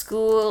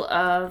School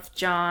of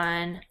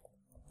John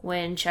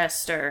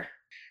Winchester.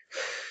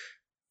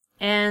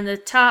 And the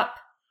top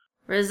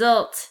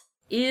result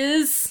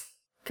is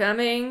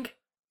coming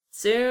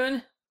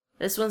soon.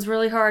 This one's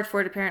really hard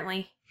for it,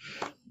 apparently.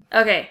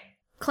 Okay.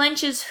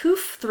 Clench's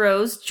hoof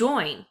throws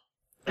join.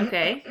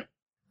 Okay.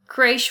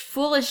 Crash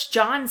foolish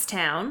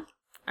Johnstown.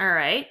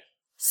 Alright.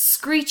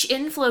 Screech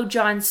inflow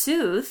John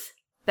Sooth.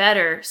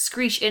 Better.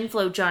 Screech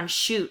inflow John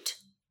Shoot.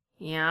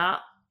 Yeah.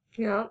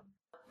 Yeah.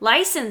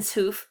 License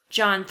hoof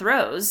John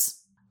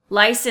throws.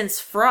 License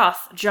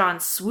froth John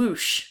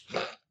swoosh.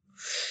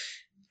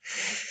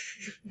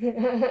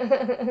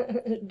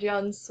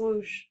 John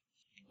Swoosh.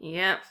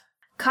 Yep.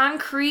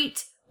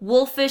 Concrete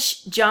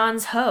wolfish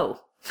John's hoe.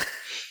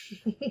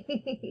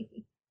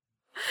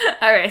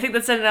 All right, I think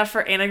that's enough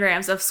for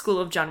anagrams of School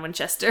of John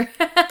Winchester.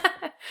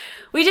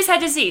 We just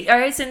had to see, all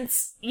right,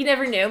 since you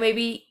never know,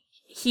 maybe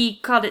he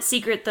called it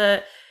secret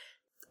the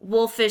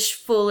wolfish,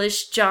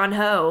 foolish John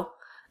Ho.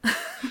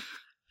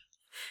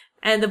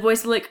 And the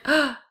boys were like,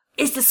 oh,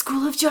 it's the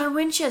School of John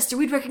Winchester.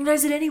 We'd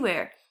recognize it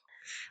anywhere.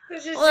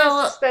 This is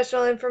just a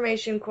special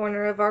information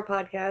corner of our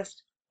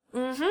podcast.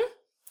 Mm-hmm.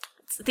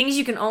 It's things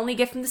you can only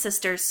get from the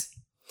sisters.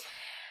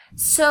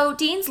 So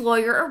Dean's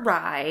lawyer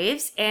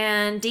arrives,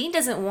 and Dean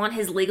doesn't want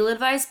his legal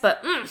advice,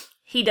 but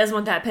he does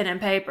want that pen and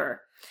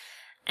paper.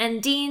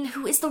 And Dean,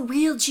 who is the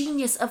real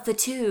genius of the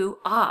two,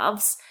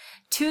 Ovs,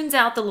 tunes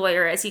out the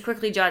lawyer as he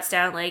quickly jots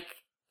down, like,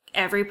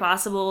 every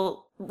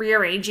possible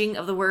rearranging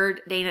of the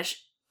word Dana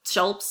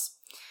Schultz.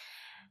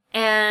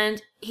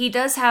 And he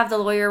does have the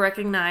lawyer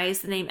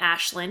recognize the name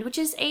Ashland, which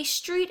is a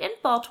street in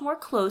Baltimore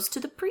close to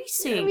the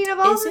precinct. I mean, of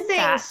all Isn't the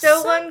that things,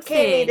 so something?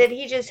 uncanny that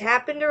he just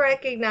happened to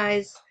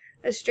recognize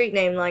a street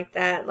name like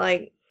that.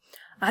 Like,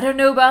 I don't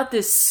know about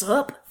this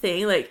sup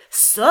thing, like,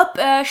 sup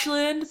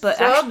Ashland, but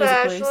Sup,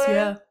 Ashland is a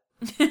place,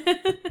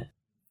 yeah.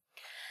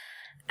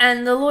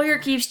 And the lawyer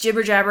keeps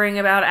jibber-jabbering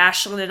about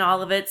Ashland and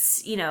all of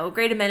its,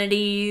 great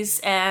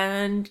amenities,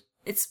 and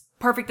it's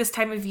perfect this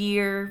time of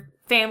year,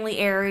 family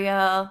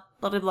area,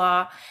 blah, blah,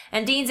 blah.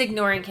 And Dean's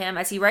ignoring him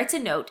as he writes a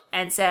note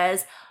and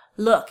says,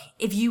 look,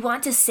 if you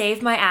want to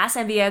save my ass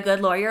and be a good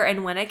lawyer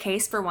and win a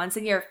case for once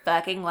in your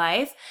fucking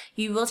life,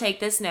 you will take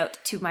this note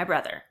to my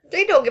brother.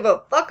 they don't give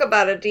a fuck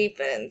about a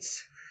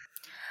defense.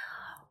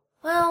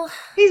 Well,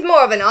 He's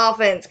more of an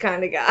offense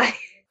kind of guy.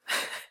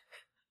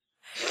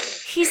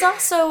 he's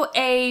also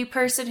a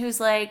person who's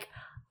like,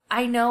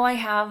 I know I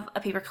have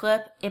a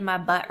paperclip in my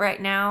butt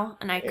right now,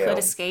 and I could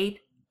escape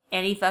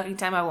any fucking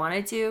time I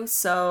wanted to,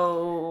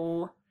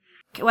 so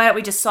why don't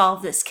we just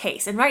solve this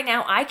case? And right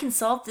now, I can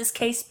solve this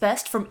case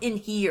best from in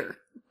here.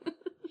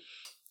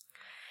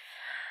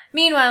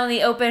 Meanwhile, in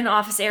the open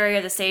office area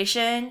of the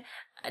station,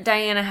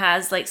 Diana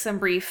has, some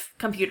brief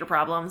computer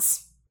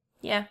problems.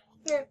 Yeah.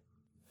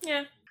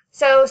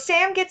 So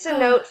Sam gets a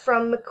note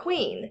from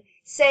McQueen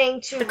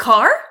saying to... The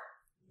car?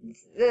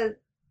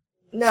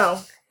 No.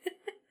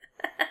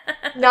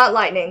 Not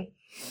Lightning.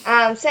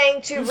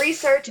 Saying to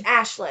research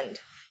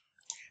Ashland.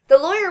 The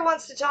lawyer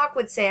wants to talk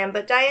with Sam,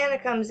 but Diana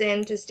comes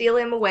in to steal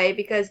him away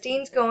because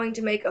Dean's going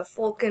to make a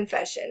full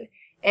confession.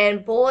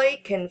 And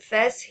boy,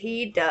 confess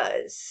he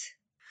does.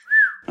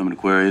 I'm an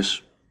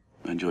Aquarius.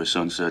 I enjoy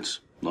sunsets,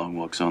 long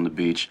walks on the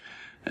beach,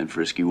 and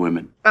frisky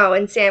women. Oh,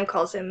 and Sam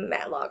calls him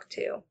Matlock,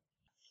 too.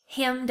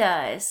 Him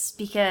does,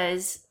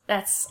 because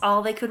that's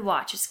all they could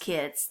watch as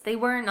kids. They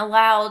weren't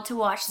allowed to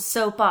watch the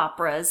soap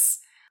operas,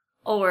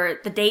 or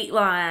the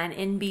Dateline,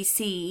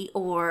 NBC,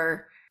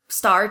 or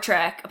Star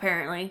Trek,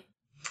 apparently.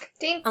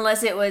 Dean?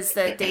 Unless it was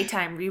the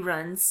daytime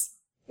reruns.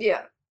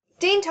 Yeah.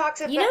 Dean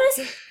talks about... You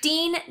notice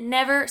Dean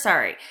never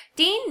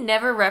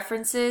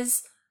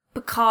references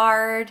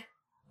Picard,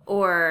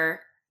 or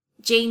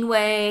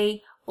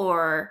Janeway,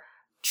 or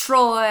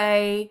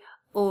Troy,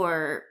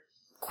 or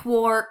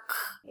Quark,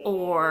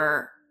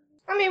 or...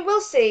 I mean,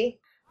 we'll see.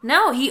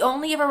 No, he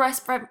only ever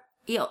references,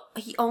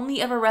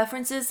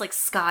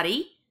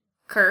 Scotty,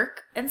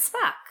 Kirk, and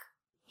Spock.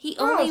 He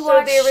only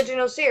watched... the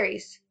original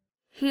series.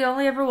 He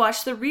only ever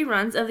watched the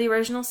reruns of the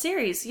original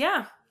series,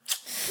 yeah.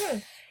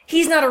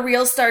 He's not a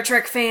real Star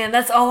Trek fan,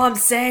 that's all I'm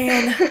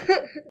saying.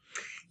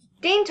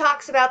 Dean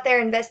talks about their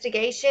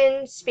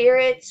investigation,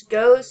 spirits,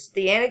 ghosts,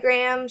 the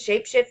anagram,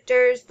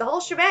 shapeshifters, the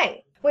whole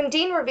shebang. When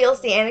Dean reveals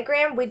the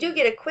anagram, we do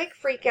get a quick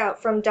freak out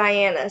from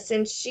Diana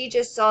since she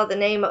just saw the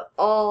name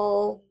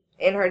all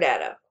in her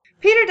data.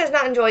 Peter does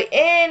not enjoy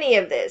any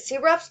of this. He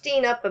roughs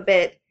Dean up a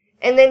bit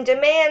and then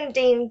demands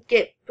Dean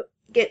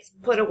gets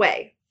put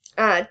away.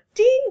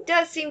 Dean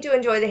does seem to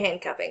enjoy the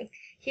handcuffing.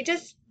 He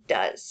just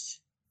does.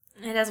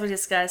 And as we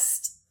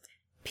discussed,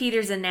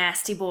 Peter's a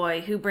nasty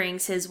boy who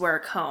brings his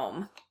work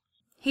home.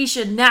 He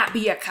should not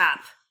be a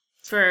cop.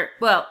 We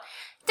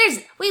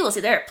will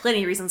see there are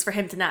plenty of reasons for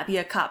him to not be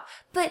a cop.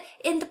 But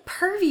in the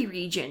pervy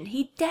region,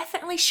 he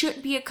definitely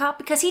shouldn't be a cop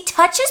because he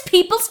touches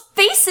people's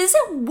faces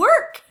at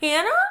work,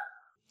 Hannah.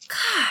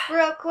 God.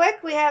 Real quick,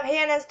 we have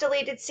Hannah's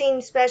deleted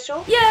scene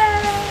special.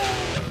 Yay!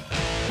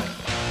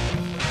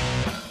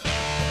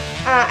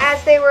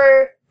 As they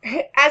were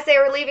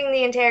leaving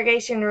the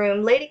interrogation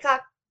room, Lady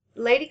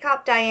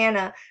Cop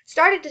Diana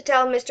started to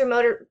tell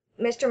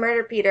Mr.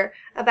 Murder Peter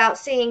about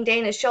seeing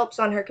Dana Schultz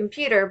on her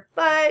computer,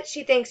 but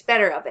she thinks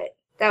better of it.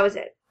 That was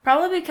it.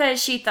 Probably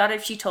because she thought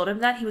if she told him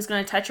that, he was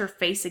going to touch her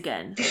face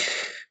again.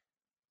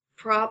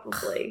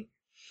 Probably.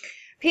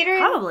 Peter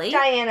and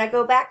Diana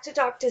go back to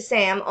talk to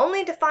Sam,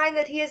 only to find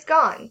that he is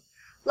gone.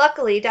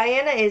 Luckily,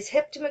 Diana is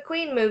hip to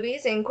McQueen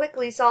movies and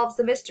quickly solves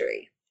the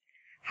mystery.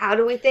 How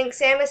do we think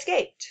Sam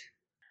escaped?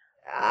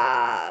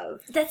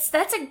 That's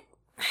a...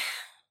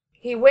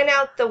 He went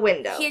out the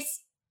window.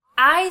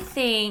 I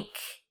think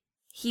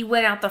he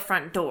went out the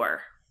front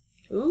door.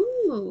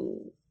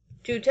 Ooh.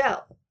 Do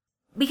tell.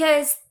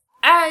 Because,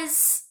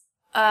 as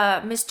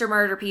Mr.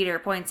 Murder Peter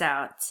points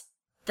out,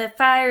 the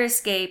fire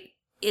escape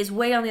is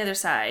way on the other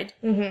side.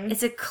 Mm-hmm.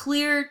 It's a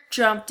clear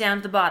jump down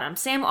to the bottom.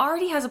 Sam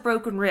already has a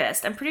broken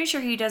wrist. I'm pretty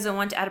sure he doesn't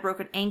want to add a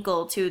broken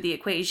ankle to the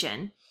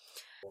equation.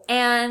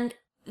 And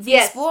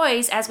these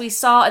boys, as we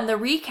saw in the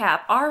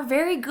recap, are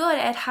very good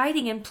at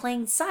hiding in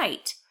plain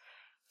sight.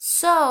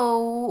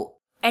 So,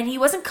 and he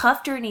wasn't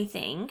cuffed or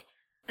anything.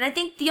 And I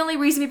think the only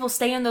reason people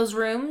stay in those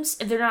rooms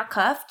if they're not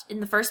cuffed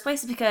in the first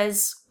place is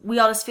because we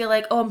all just feel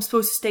like, oh, I'm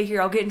supposed to stay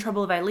here. I'll get in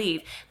trouble if I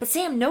leave. But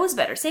Sam knows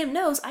better. Sam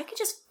knows I could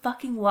just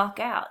fucking walk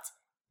out.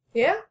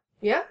 Yeah,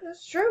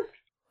 that's true.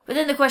 But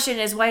then the question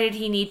is, why did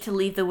he need to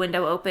leave the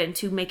window open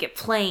to make it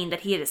plain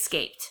that he had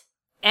escaped?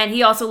 And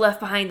he also left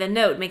behind the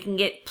note, making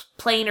it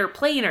plainer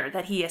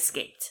that he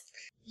escaped.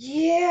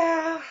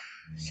 Yeah,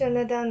 shouldn't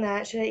have done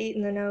that. Should have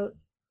eaten the note.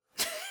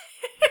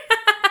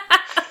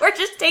 We're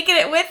just taking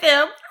it with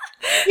him.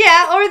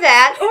 Yeah, or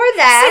that.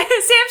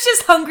 Sam's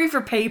just hungry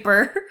for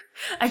paper.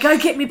 I gotta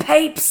get me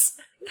papes.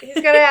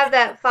 He's gotta have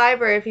that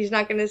fiber if he's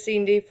not gonna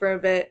see Dee for a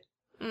bit.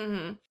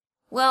 Mm-hmm.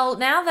 Well,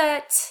 now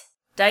that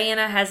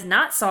Diana has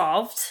not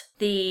solved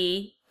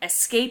the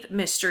escape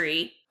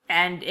mystery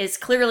and is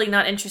clearly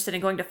not interested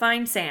in going to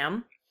find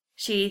Sam,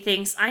 she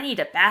thinks, I need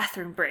a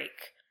bathroom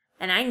break.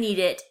 And I need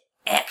it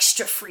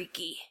extra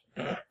freaky.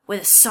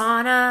 With a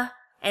sauna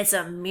and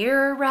some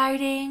mirror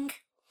writing.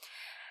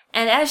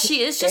 And as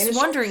she is just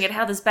wondering at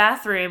how this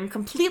bathroom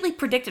completely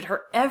predicted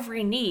her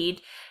every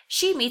need,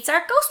 she meets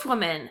our ghost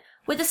woman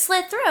with a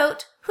slit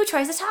throat who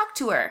tries to talk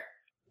to her.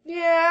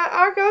 Yeah,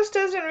 our ghost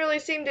doesn't really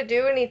seem to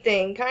do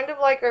anything. Kind of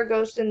like our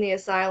ghost in the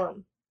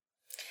asylum.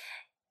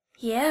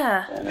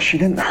 Yeah. She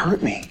didn't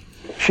hurt me.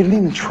 She didn't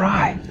even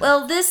try.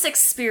 Well, this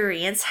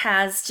experience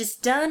has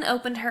just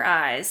opened her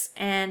eyes,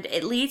 and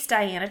it leads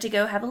Diana to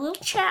go have a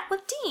little chat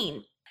with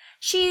Dean.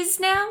 She's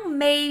now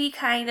maybe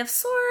kind of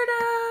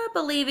sorta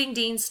believing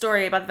Dean's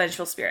story about the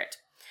vengeful spirit.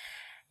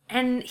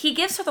 And he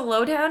gives her the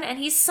lowdown, and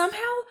he's somehow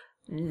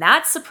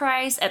not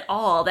surprised at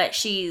all that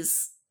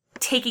she's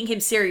taking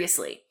him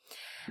seriously.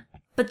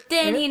 But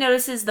then he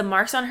notices the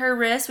marks on her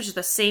wrist, which are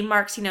the same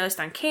marks he noticed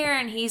on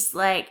Karen. He's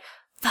like,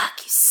 fuck,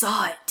 you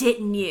saw it,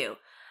 didn't you?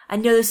 I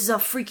know this is all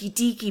freaky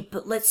deaky,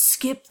 but let's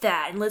skip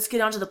that and let's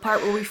get on to the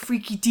part where we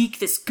freaky deek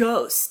this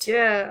ghost.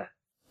 Yeah.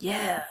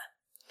 Yeah.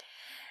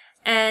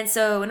 And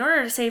so in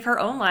order to save her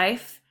own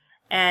life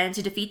and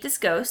to defeat this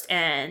ghost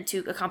and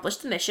to accomplish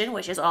the mission,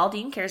 which is all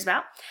Dean cares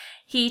about,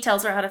 he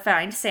tells her how to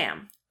find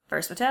Sam.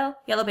 First motel,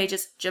 Yellow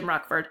Pages, Jim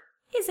Rockford.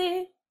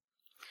 Easy.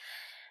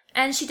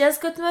 And she does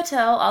go to the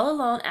motel all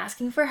alone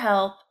asking for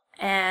help,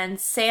 and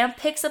Sam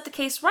picks up the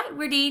case right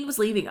where Dean was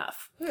leaving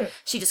off.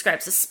 She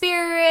describes the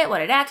spirit, what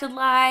it acted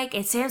like,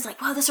 and Sam's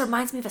like, wow, this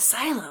reminds me of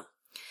Asylum.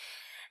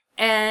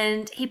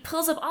 And he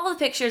pulls up all the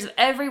pictures of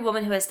every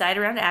woman who has died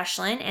around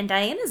Ashland, and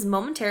Diane is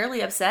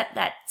momentarily upset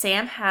that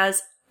Sam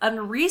has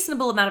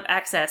unreasonable amount of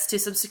access to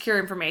some secure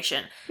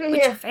information,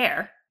 which is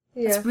fair.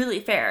 Yeah. It's really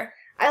fair.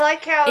 I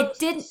like how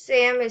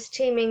Sam is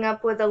teaming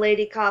up with a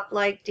lady cop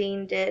like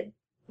Dean did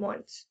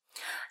once.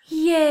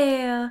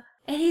 Yeah.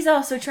 And he's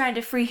also trying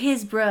to free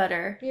his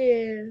brother.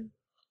 Yeah.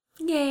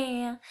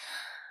 Yeah.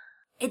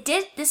 It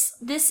did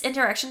this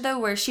interaction though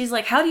where she's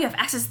like, how do you have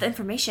access to the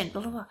information?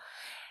 Blah, blah, blah.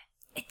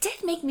 It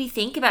did make me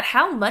think about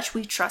how much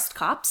we trust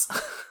cops.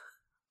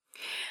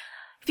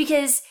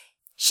 Because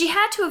she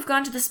had to have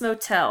gone to this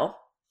motel,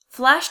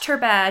 flashed her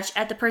badge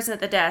at the person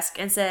at the desk,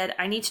 and said,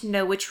 I need to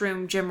know which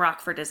room Jim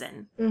Rockford is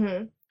in.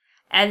 Mm-hmm.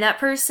 And that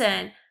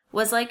person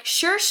was like,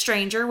 sure,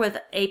 stranger with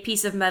a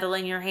piece of metal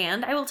in your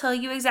hand, I will tell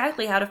you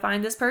exactly how to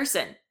find this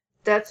person.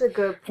 That's a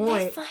good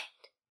point.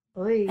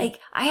 Like,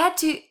 I had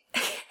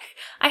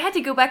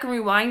to go back and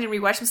rewind and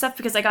rewatch some stuff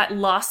because I got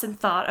lost in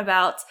thought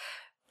about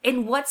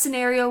in what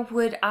scenario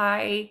would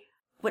I,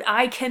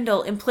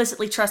 Kendall,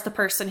 implicitly trust the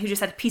person who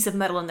just had a piece of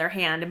metal in their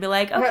hand and be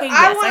like, okay,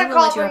 yes, I will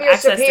let you have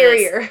access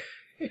superior.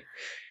 to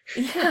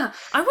this. Yeah,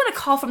 I want to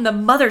call from the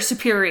Mother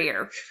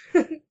Superior.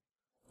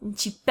 And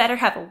she better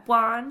have a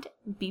wand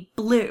and be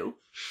blue.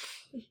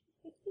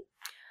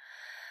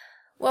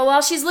 Well,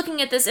 while she's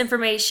looking at this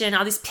information,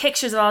 all these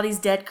pictures of all these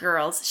dead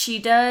girls, she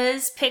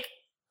does pick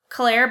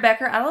Claire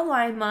Becker out of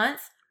Line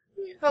Month.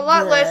 A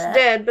lot less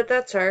dead, but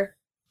that's her.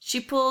 She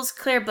pulls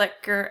Claire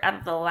Becker out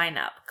of the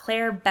lineup.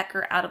 Claire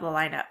Becker out of the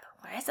lineup.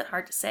 Why is that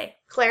hard to say?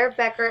 Claire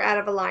Becker out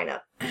of a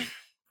lineup.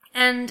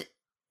 And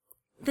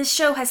this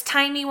show has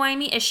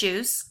timey-wimey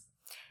issues.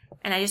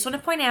 And I just want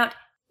to point out,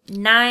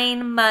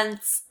 9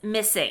 months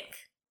missing.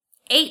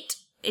 8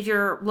 if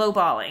you're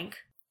lowballing.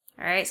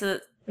 Alright, so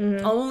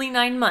only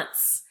 9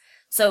 months.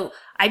 So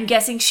I'm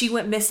guessing she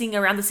went missing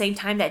around the same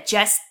time that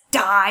Jess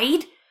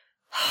died?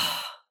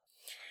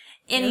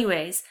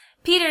 Anyways,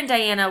 Peter and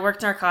Diana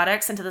worked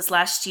narcotics until this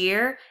last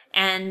year,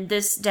 and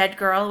this dead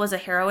girl was a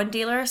heroin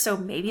dealer, so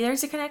maybe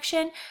there's a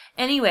connection.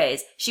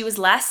 Anyways, she was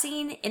last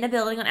seen in a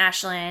building on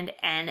Ashland,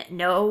 and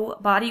no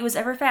body was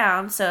ever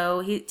found,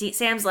 so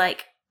Sam's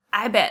like,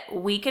 I bet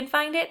we can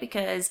find it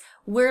because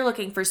we're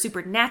looking for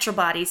supernatural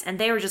bodies, and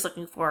they were just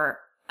looking for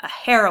a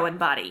heroin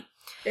body.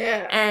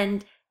 Yeah.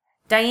 And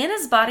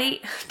Diana's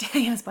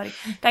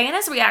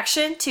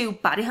reaction to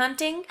body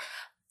hunting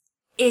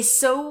is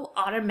so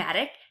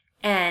automatic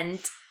and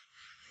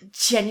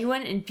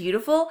genuine and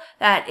beautiful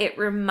that it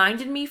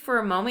reminded me for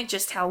a moment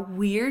just how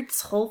weird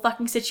this whole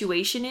fucking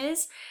situation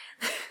is.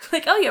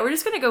 Like, oh yeah, we're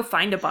just gonna go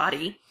find a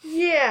body.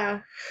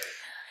 Yeah.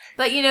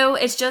 But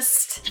it's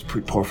just... It's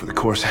pretty par for the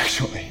course,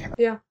 actually.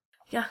 Yeah.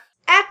 Yeah.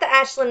 At the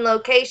Ashland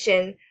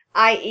location,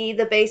 i.e.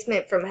 the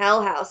basement from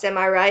Hell House, am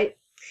I right?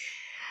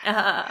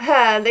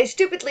 They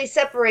stupidly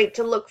separate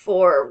to look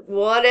for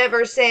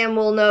whatever Sam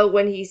will know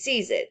when he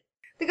sees it.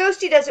 The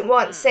ghostie doesn't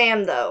want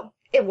Sam, though.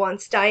 It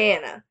wants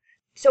Diana.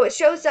 So it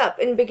shows up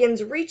and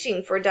begins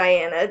reaching for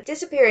Diana,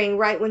 disappearing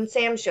right when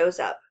Sam shows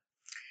up.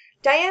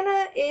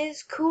 Diana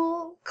is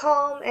cool,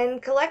 calm,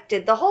 and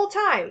collected the whole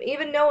time,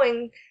 even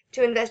knowing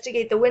to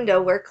investigate the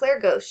window where Claire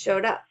Ghost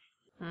showed up.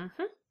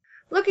 Mm-hmm.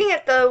 Looking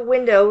at the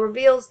window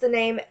reveals the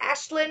name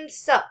Ashland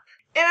Sup.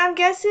 And I'm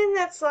guessing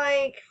that's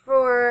like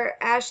for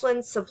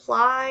Ashland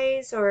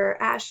Supplies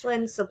or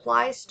Ashland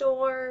Supply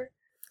Store.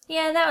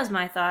 Yeah, that was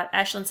my thought.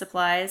 Ashland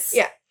Supplies.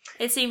 Yeah.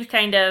 It seemed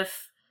kind of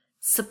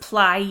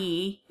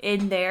supply-y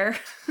in there.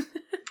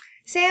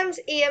 Sam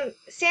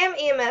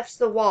EMFs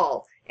the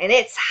wall, and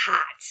it's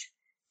hot.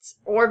 It's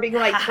orbing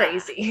like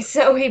crazy,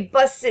 so he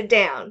busts it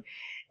down.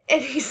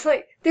 And he's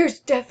like, there's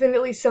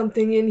definitely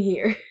something in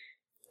here.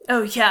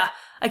 Oh yeah,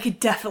 I could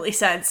definitely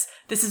sense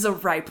this is a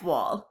ripe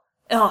wall.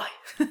 Oh.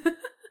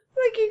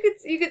 Like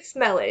you could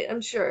smell it,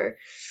 I'm sure.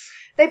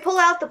 They pull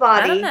out the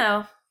body. I don't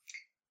know.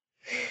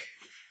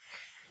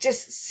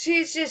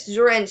 She's just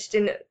drenched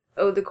in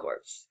the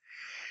corpse.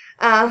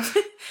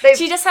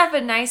 She does have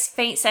a nice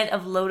faint scent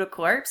of Loda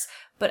corpse,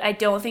 but I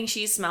don't think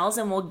she smells,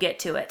 and we'll get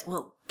to it.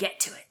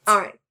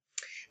 Alright.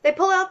 They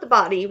pull out the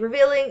body,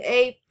 revealing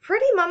a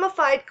pretty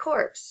mummified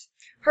corpse.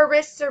 Her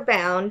wrists are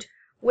bound,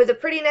 with a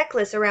pretty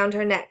necklace around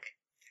her neck.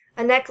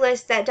 A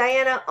necklace that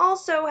Diana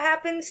also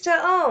happens to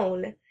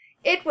own.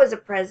 It was a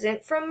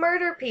present from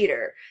Murder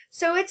Peter,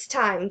 so it's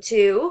time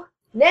to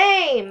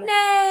name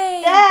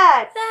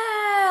that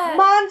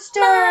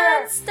monster.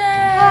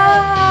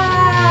 Ah!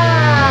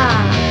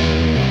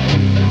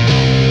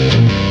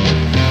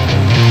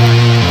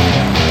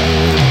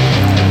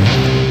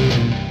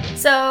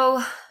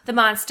 So, the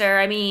monster,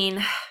 I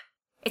mean,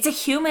 it's a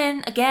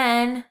human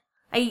again.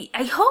 I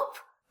hope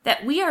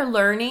that we are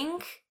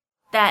learning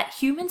that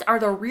humans are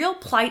the real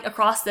plight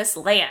across this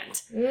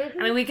land. Mm-hmm.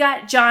 I mean, we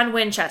got John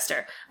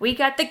Winchester. We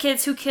got the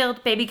kids who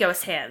killed baby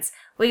Ghost Hands.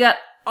 We got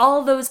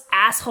all those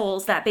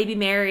assholes that baby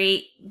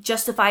Mary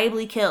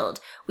justifiably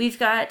killed. We've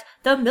got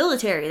the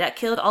military that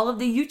killed all of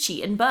the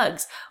Yuchi and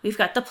bugs. We've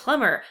got the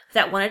plumber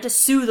that wanted to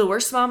sue the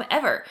worst mom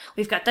ever.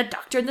 We've got the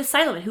doctor in the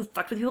Cyberman who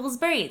fucked with people's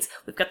brains.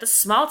 We've got the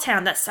small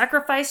town that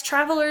sacrificed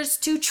travelers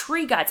to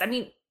tree gods. I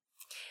mean,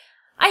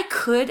 I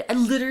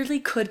literally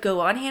could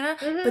go on, Hannah,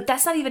 but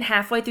that's not even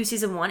halfway through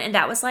season 1, and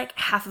that was like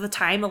half of the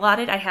time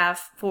allotted I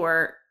have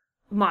for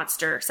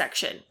monster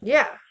section.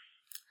 Yeah.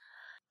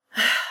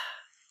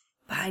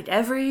 Behind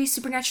every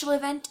supernatural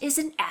event is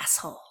an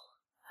asshole.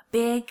 A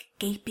big,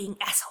 gaping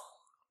asshole.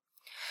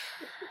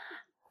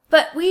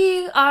 But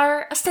we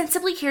are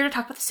ostensibly here to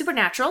talk about the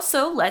supernatural,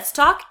 so let's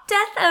talk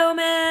death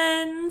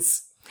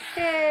omens.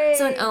 Yay.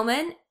 So an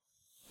omen,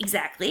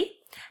 exactly.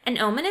 An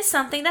omen is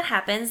something that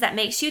happens that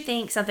makes you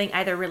think something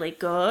either really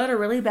good or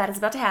really bad is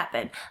about to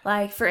happen.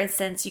 Like, for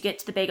instance, you get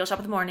to the bagel shop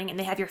in the morning and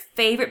they have your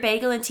favorite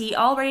bagel and tea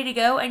all ready to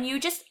go and you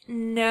just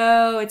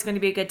know it's going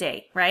to be a good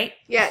day, right?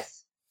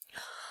 Yes.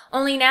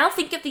 Only now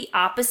think of the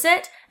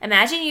opposite.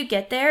 Imagine you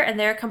get there and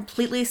they're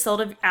completely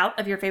sold out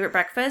of your favorite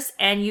breakfast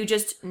and you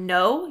just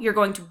know you're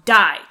going to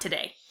die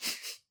today.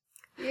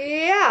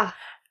 Yeah.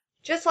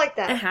 Just like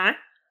that. Uh-huh.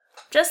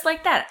 Just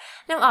like that.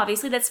 Now,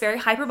 obviously, that's very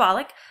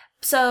hyperbolic.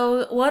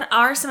 So, what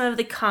are some of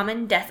the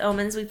common death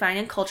omens we find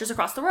in cultures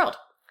across the world?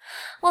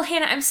 Well,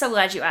 Hannah, I'm so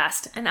glad you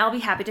asked, and I'll be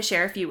happy to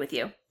share a few with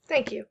you.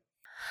 Thank you.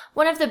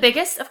 One of the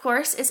biggest, of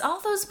course, is all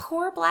those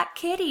poor black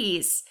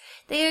kitties.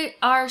 They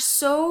are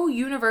so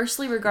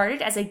universally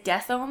regarded as a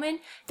death omen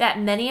that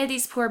many of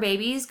these poor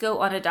babies go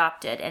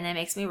unadopted, and it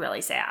makes me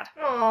really sad.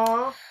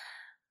 Aww.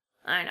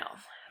 I know.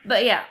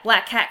 But yeah,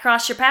 black cat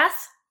cross your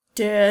path?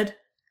 Dead.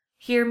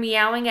 Hear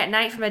meowing at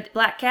night from a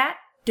black cat?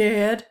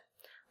 Dead.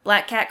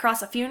 Black cat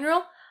cross a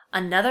funeral?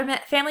 Another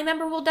family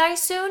member will die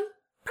soon?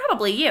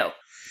 Probably you.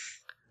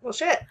 Well,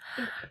 shit.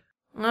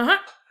 Uh-huh.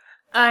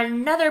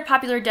 Another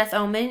popular death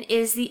omen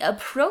is the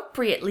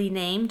appropriately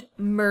named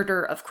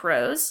Murder of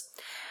Crows.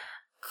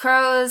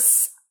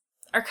 Crows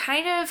are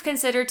kind of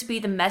considered to be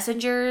the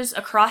messengers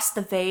across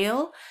the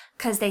veil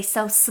because they're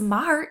so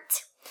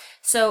smart.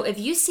 So if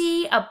you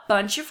see a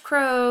bunch of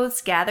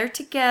crows gathered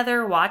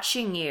together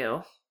watching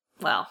you,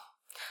 well,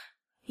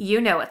 you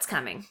know what's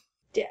coming.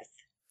 Death.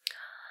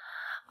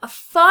 A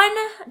fun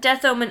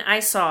death omen I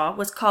saw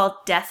was called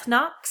death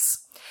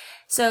knocks.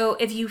 So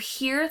if you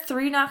hear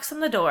 3 knocks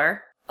on the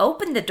door,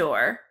 open the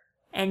door,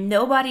 and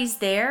nobody's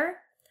there,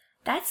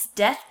 that's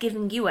death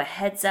giving you a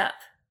heads up.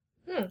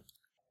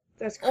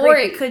 That's creepy. Or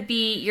it could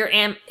be your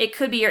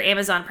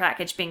Amazon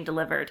package being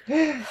delivered.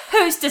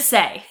 Who's to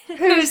say?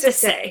 Who's to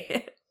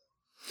say?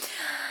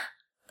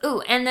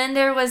 Ooh, and then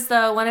there was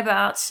the one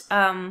about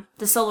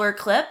the solar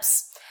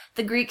eclipse.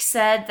 The Greeks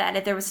said that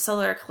if there was a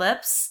solar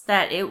eclipse,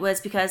 that it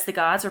was because the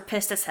gods were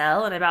pissed as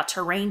hell and about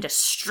to rain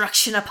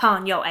destruction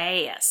upon your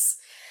ass.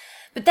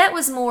 But that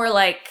was more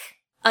like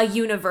a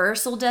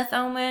universal death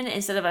omen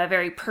instead of a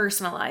very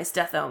personalized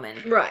death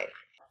omen. Right.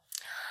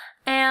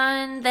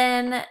 And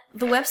then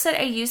the website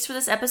I used for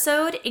this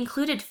episode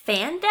included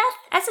fan death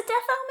as a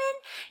death omen,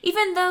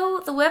 even though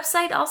the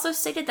website also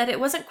stated that it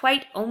wasn't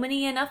quite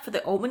omeny enough for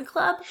the Omen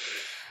Club.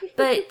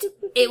 But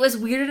it was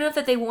weird enough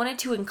that they wanted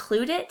to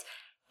include it.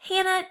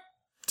 Hannah,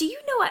 do you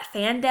know what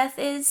fan death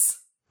is?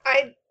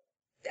 I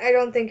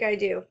don't think I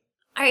do.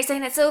 All right,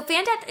 so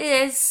fan death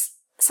is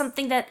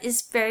something that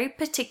is very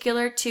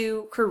particular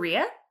to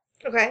Korea.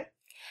 Okay.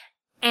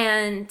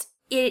 And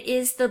it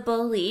is the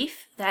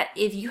belief that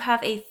if you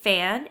have a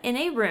fan in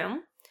a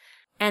room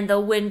and the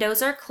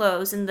windows are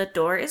closed and the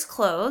door is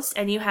closed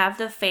and you have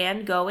the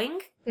fan going,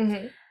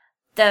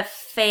 the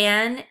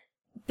fan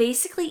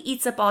basically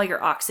eats up all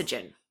your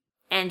oxygen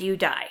and you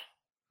die.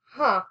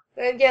 Huh.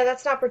 Yeah,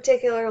 that's not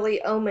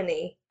particularly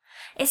omeny.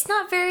 It's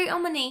not very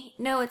omeny.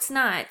 No, it's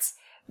not.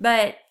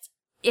 But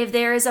if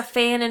there is a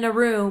fan in a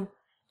room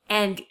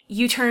and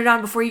you turn it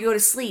on before you go to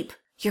sleep,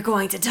 you're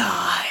going to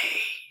die.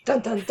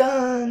 Dun dun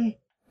dun.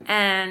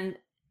 And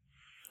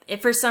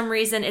if for some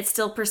reason it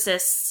still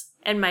persists,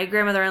 and my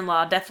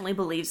grandmother-in-law definitely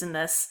believes in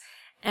this,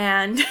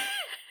 and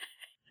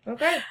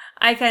Okay.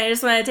 I kind of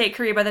just want to take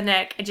Korea by the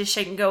neck and just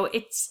shake and go,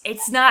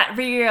 it's not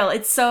real.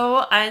 It's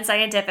so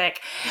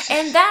unscientific.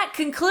 And that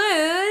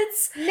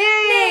concludes...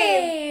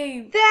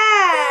 Name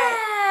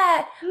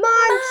that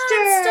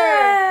monster!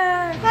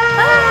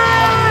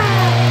 Ah!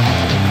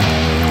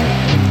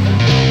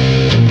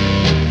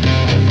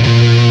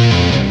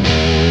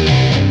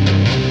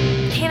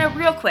 Hannah,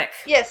 real quick.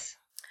 Yes.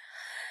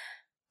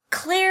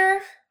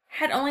 Claire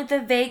had only the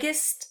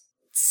vaguest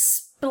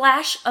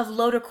splash of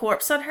Loda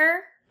corpse on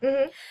her.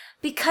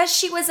 Because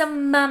she was a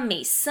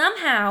mummy.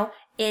 Somehow,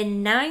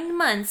 in 9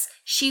 months,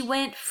 she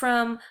went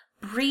from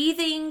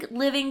breathing,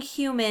 living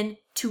human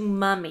to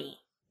mummy.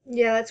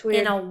 Yeah, that's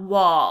weird. In a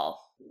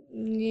wall.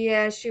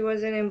 Yeah, she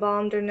wasn't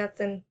embalmed or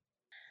nothing.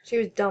 She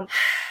was dumped.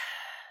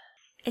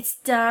 It's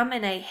dumb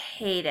and I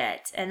hate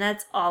it. And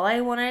that's all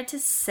I wanted to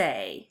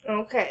say.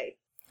 Okay.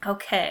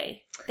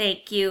 Okay.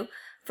 Thank you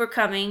for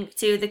coming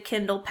to the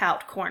Kindle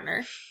Pout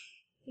Corner.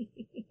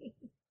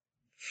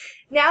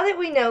 Now that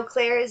we know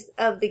Claire is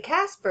of the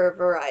Casper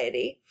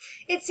variety,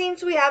 it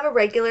seems we have a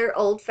regular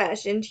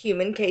old-fashioned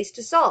human case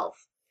to solve.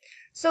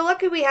 So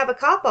lucky we have a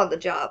cop on the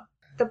job.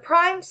 The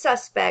prime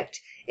suspect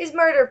is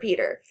Murder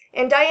Peter,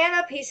 and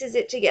Diana pieces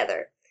it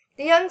together.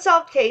 The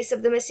unsolved case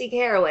of the missing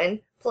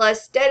heroine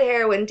plus dead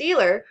heroin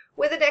dealer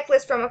with a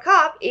necklace from a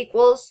cop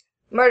equals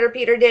Murder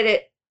Peter did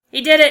it.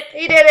 He did it!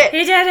 He did it!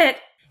 He did it!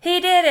 He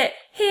did it!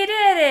 He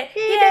did it!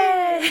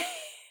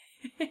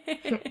 He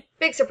did it!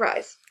 Big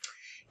surprise.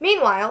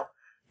 Meanwhile,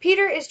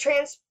 Peter is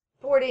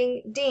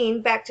transporting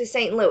Dean back to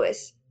St.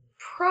 Louis.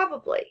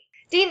 Probably.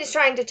 Dean is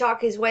trying to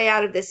talk his way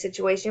out of this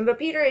situation, but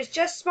Peter is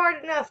just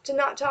smart enough to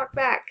not talk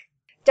back.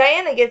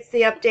 Diana gets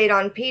the update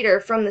on Peter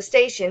from the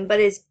station,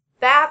 but is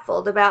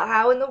baffled about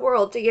how in the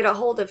world to get a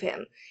hold of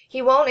him.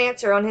 He won't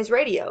answer on his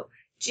radio.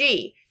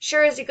 Gee,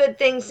 sure is a good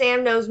thing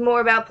Sam knows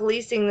more about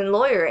policing than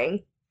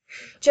lawyering.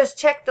 Just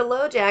check the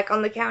LoJack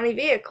on the county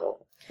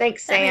vehicle.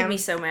 Thanks, Sam. That made me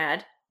so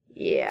mad.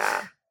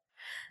 Yeah.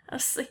 I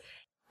was like,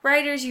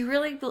 writers, you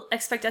really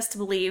expect us to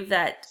believe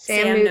that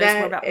Sam Sam knew knows that,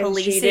 more about and she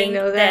policing didn't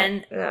know that?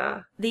 than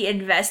Yeah. the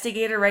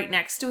investigator right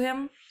next to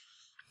him?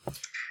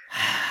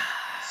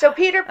 So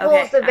Peter pulls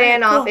Okay, the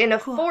van alright, off cool, in a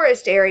cool.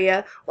 forest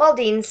area while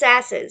Dean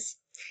sasses.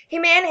 He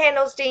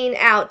manhandles Dean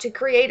out to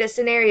create a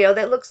scenario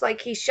that looks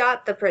like he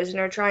shot the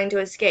prisoner trying to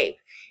escape.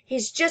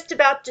 He's just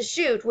about to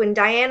shoot when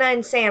Diana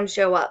and Sam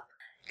show up.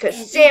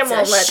 Because Sam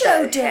won't let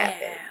that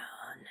happen.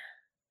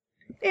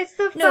 It's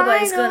the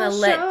Nobody's final gonna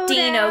let showdown.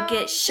 Dino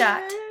get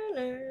shot.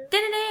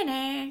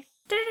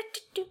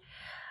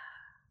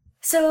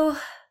 So,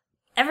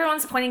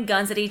 everyone's pointing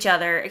guns at each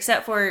other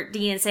except for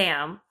Dean and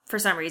Sam for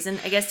some reason.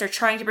 I guess they're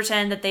trying to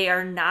pretend that they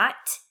are not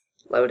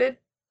Loaded.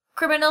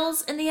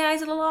 criminals in the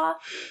eyes of the law.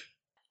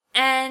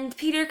 And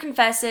Peter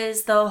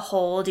confesses the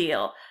whole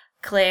deal.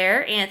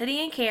 Claire,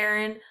 Anthony, and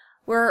Karen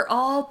were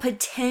all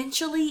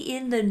potentially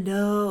in the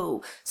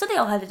know. So they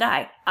all had to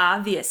die,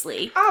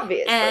 obviously.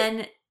 Obviously.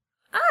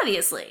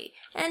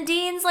 And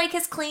Dean's like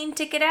his clean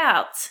ticket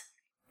out.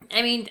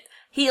 I mean,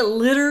 he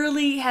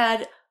literally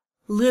had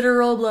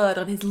literal blood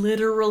on his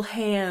literal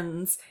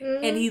hands.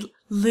 And he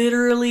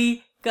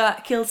literally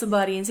killed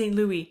somebody in St.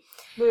 Louis.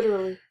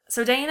 Literally.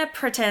 So Diana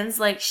pretends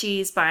like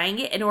she's buying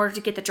it in order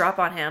to get the drop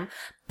on him.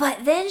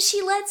 But then she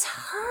lets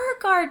her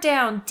guard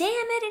down. Damn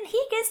it, and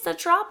he gets the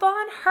drop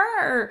on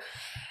her.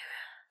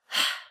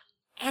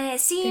 And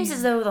it seems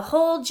as though the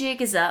whole jig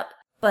is up.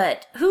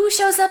 But who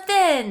shows up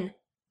then?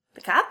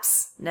 The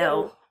cops?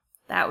 No.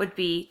 That would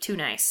be too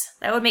nice.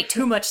 That would make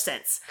too much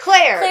sense.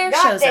 Claire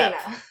not shows Dana.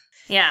 up.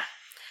 Yeah.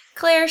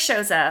 Claire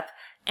shows up,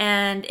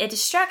 and it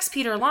distracts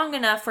Peter long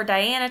enough for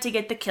Diana to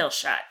get the kill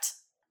shot.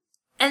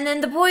 And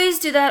then the boys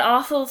do that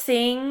awful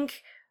thing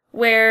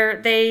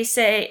where they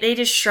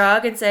just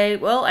shrug and say,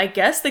 well, I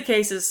guess the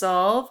case is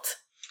solved.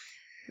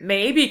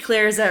 Maybe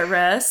Claire's at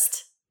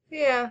rest.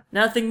 Yeah.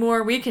 Nothing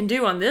more we can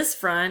do on this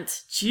front.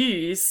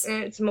 Jeez.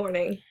 It's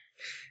morning.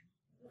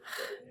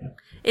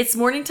 It's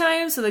morning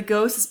time, so the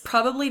ghost is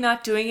probably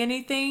not doing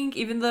anything,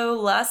 even though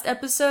last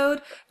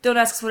episode, don't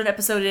ask us what an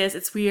episode is,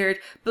 it's weird,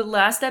 but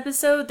last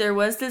episode there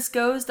was this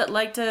ghost that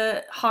liked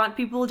to haunt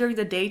people during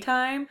the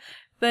daytime,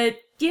 but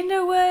you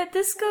know what,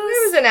 this ghost...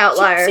 It was an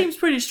outlier. Seems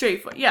pretty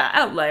straightforward. Yeah,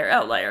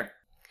 outlier.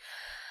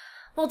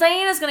 Well,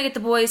 Diana's gonna get the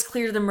boys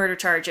cleared of the murder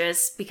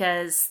charges,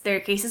 because their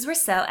cases were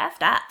so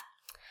effed up.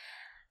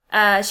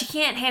 She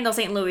can't handle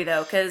St. Louis,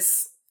 though,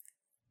 because...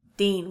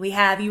 Dean, we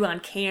have you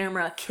on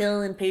camera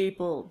killing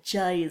people.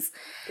 Jeez.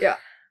 Yeah.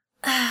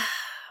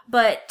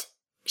 But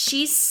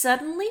she's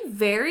suddenly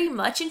very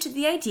much into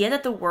the idea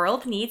that the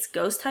world needs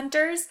ghost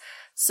hunters.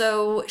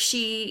 So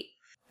she,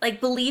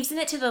 believes in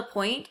it to the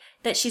point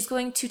that she's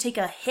going to take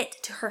a hit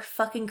to her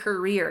fucking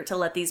career to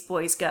let these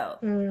boys go.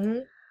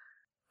 Mm-hmm.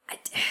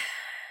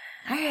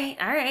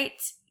 All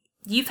right.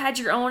 You've had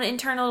your own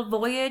internal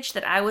voyage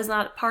that I was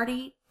not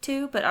party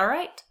to, but all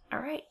right.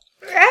 I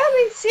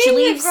mean, seeing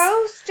leaves- a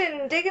ghost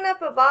and digging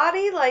up a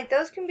body,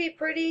 those can be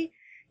pretty,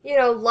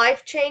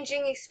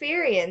 life-changing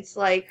experience.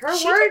 Her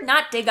She word... did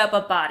not dig up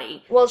a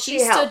body. Well, she she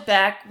stood helped.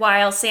 back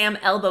while Sam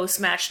elbow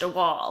smashed a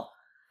wall.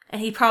 And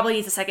he probably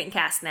needs a second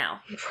cast now.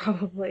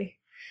 Probably.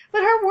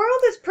 But her world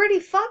is pretty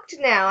fucked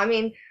now. I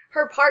mean,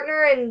 her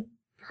partner and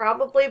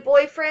probably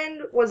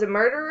boyfriend was a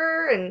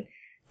murderer, and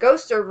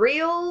ghosts are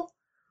real.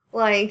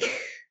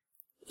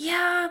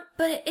 Yeah,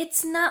 but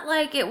it's not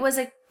like it was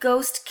a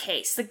ghost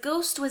case. The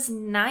ghost was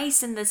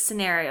nice in this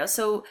scenario,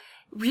 so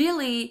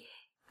really,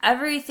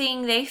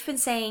 everything they've been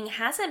saying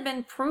hasn't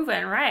been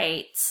proven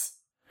right.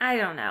 I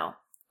don't know.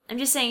 I'm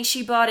just saying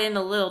she bought in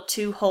a little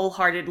too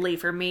wholeheartedly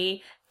for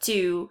me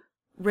to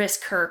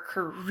risk her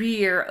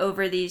career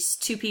over these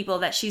two people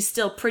that she's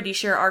still pretty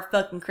sure are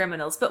fucking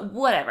criminals, but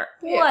whatever.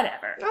 Yeah.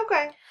 Whatever.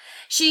 Okay.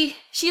 She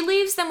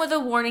leaves them with a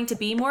warning to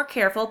be more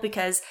careful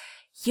because,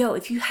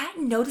 if you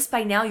hadn't noticed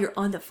by now, you're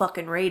on the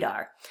fucking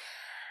radar.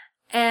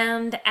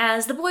 And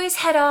as the boys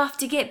head off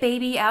to get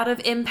baby out of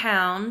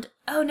impound,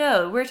 oh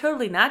no, we're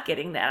totally not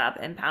getting that out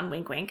of impound,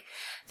 wink wink,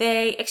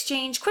 they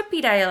exchange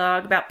quippy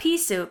dialogue about pea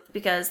soup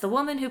because the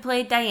woman who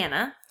played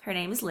Diana, her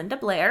name is Linda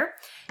Blair,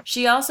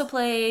 she also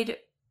played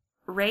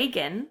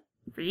Regan.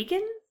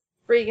 I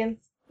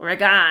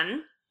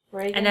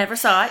never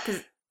saw it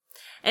because...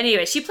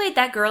 Anyway, she played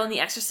that girl in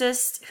The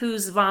Exorcist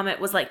whose vomit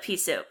was like pea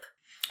soup.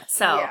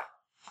 So... Yeah.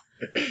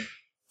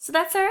 So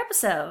that's our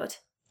episode.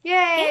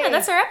 Yay! Yeah,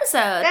 that's our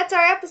episode. That's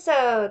our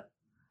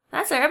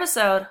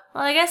episode.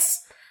 Well, I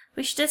guess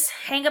we should just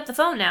hang up the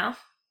phone now.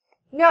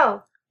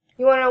 No.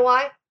 You wanna know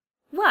why?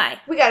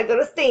 Why? We gotta go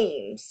to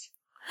themes.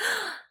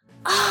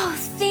 Oh,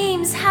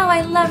 themes, how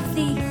I love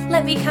thee.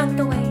 Let me count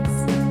the ways.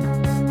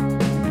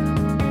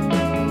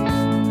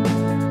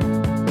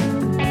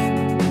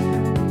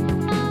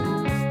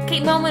 Okay,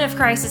 moment of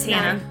crisis,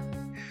 Hannah.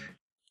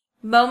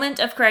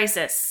 Moment of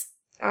crisis.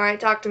 Alright,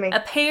 talk to me.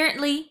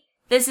 Apparently,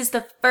 this is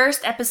the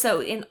first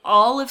episode in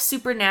all of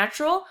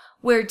Supernatural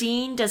where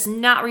Dean does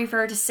not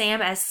refer to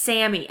Sam as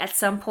Sammy at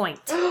some point.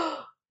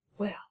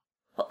 Well,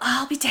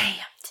 I'll be damned.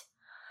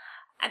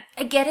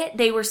 I get it,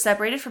 they were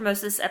separated for most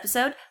of this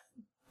episode,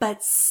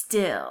 but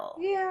still.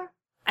 yeah.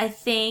 I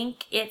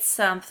think it's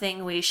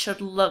something we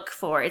should look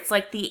for. It's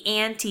like the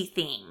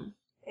anti-theme.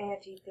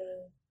 Anti-theme.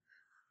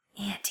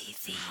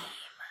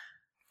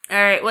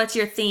 Alright, what's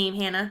your theme,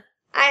 Hannah?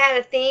 I had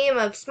a theme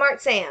of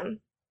Smart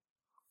Sam.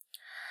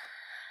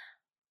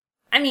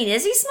 I mean,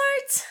 is he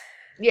smart?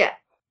 Yeah.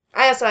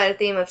 I also had a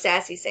theme of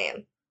Sassy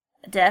Sam.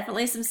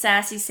 Definitely some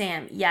sassy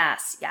Sam.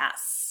 Yes.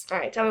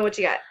 Alright, tell me what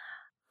you got.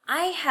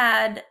 I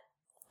had...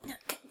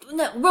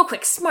 No, real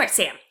quick, Smart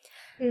Sam.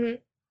 Mm-hmm.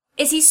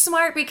 Is he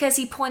smart because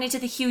he pointed to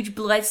the huge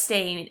blood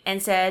stain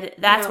and said,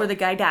 that's No. where the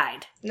guy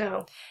died?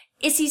 No.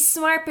 Is he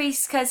smart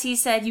because he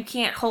said, you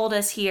can't hold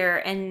us here,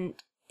 and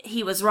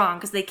he was wrong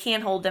because they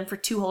can't hold them for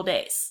 2 whole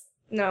days?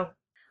 No.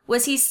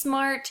 Was he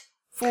smart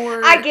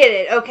for... I get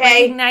it,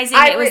 okay? recognizing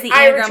it was the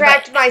I anagram,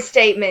 retract but- my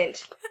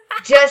statement.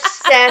 Just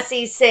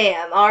Sassy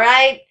Sam,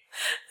 alright?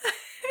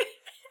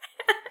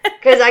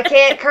 Because I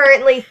can't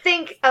currently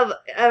think of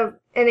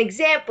an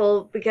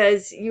example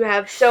because you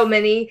have so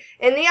many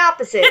in the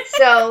opposite.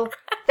 So,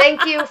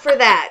 thank you for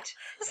that.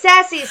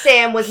 Sassy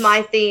Sam was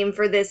my theme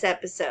for this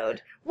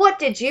episode. What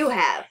did you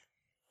have?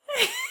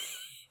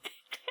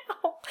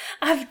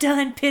 I've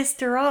done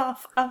pissed her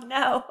off. Oh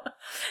no.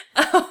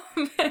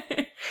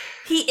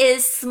 He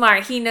is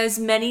smart. He knows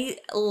many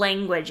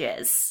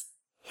languages.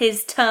 He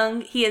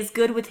is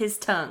good with his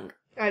tongue.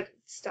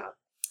 Stop.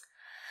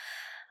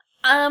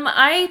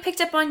 I picked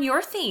up on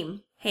your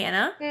theme,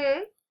 Hannah.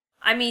 Hmm?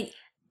 I mean,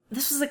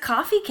 this was a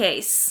coffee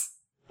case.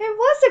 It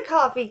was a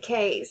coffee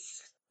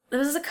case.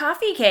 This was a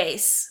coffee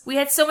case. We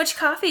had so much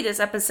coffee this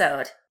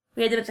episode.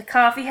 We had them at the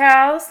coffee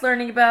house,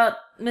 learning about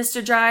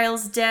Mr.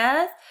 Giles'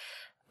 death.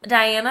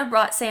 Diana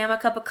brought Sam a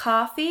cup of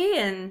coffee,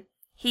 and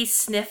he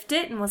sniffed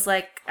it and was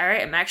like, all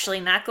right, I'm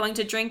actually not going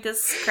to drink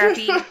this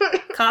crappy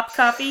cop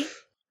coffee.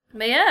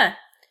 But yeah.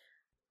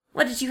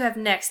 What did you have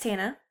next,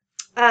 Hannah?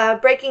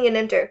 Breaking and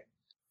Enter.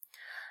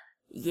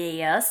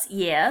 Yes.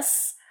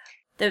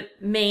 The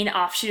main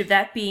offshoot of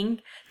that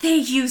being they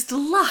used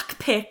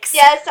lockpicks.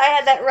 Yes, I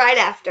had that right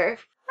after.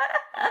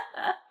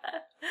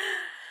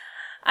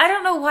 I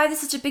don't know why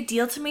this is such a big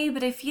deal to me,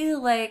 but I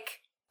feel like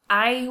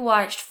I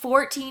watched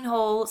 14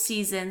 whole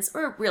seasons,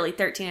 or really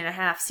 13 and a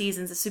half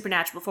seasons of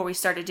Supernatural before we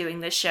started doing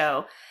this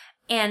show.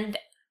 And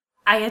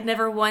I had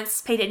never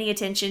once paid any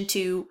attention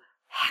to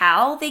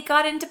how they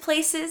got into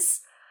places.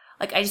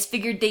 Like, I just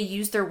figured they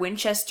used their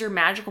Winchester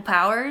magical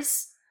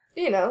powers.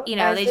 You know,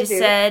 They just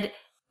said,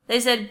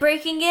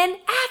 breaking in,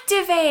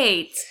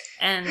 activate!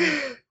 And,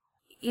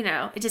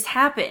 it just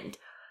happened.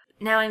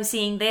 Now I'm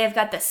seeing they have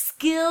got the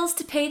skills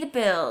to pay the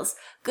bills.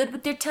 Good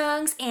with their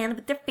tongues and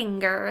with their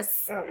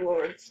fingers. Oh,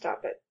 Lord,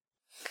 stop it.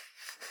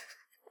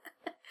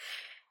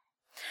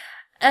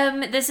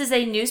 This is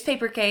a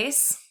newspaper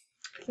case.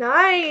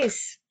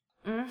 Nice.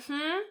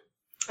 Mm-hmm.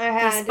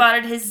 They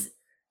spotted his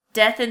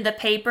death in the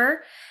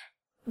paper,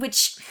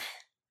 which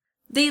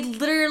they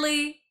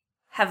literally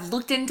have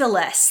looked into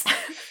less.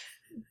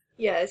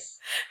 Yes.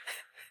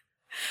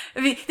 I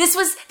mean,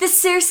 this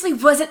seriously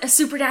wasn't a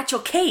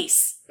supernatural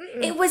case.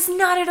 Mm-mm. It was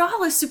not at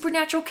all a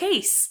supernatural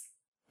case.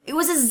 It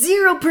was a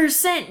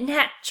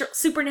 0%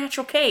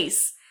 supernatural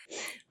case.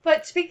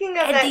 But speaking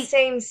of And that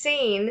same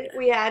scene,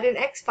 we had an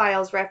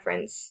X-Files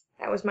reference.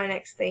 That was my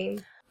next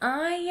theme.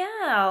 Oh,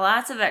 yeah.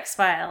 Lots of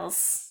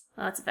X-Files.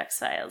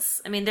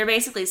 I mean, they're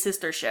basically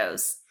sister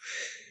shows.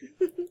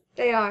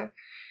 They are.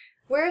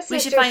 We're a sister We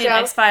should find show.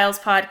 an X-Files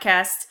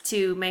podcast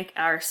to make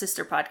our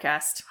sister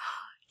podcast.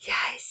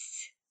 Yes.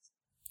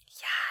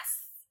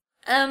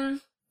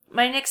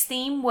 My next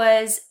theme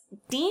was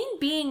Dean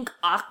being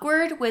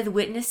awkward with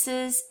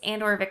witnesses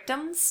and or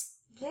victims.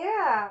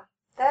 Yeah,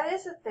 that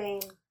is a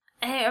thing.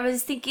 And I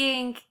was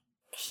thinking,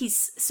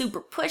 he's super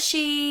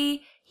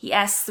pushy. He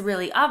asks the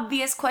really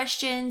obvious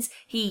questions.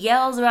 He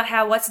yells about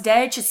how what's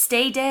dead should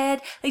stay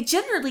dead. Like,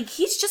 generally,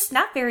 he's just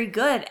not very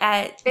good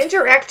at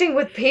Interacting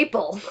with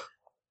people.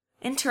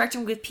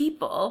 interacting with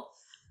people.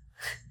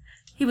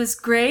 He was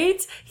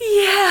great.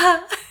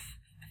 Yeah.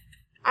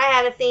 I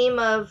had a theme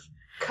of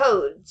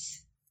codes.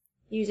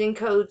 Using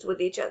codes with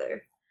each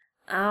other.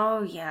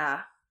 Oh,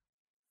 yeah.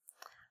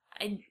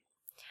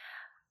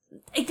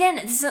 Again,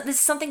 this is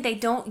something they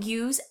don't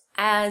use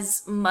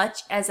as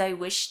much as I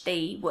wish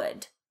they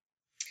would.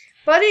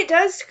 But it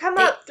does come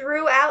up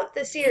throughout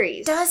the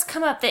series. It does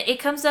come up. It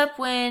comes up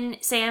when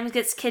Sam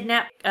gets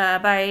kidnapped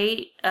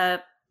by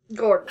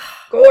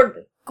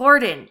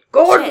Gordon.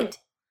 Shit.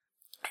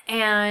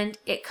 And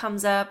it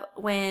comes up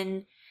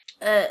when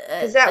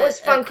because that was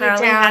Funky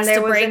Crowley Town. has There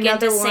to was break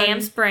another into one.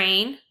 Sam's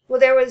brain. Well,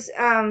 there was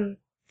Funky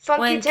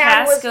When Town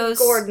Cass was goes-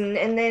 Gordon,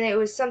 and then it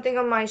was something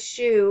on my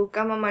shoe,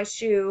 gum on my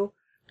shoe,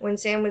 when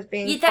Sam was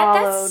being Yeah,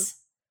 followed.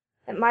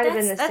 It might have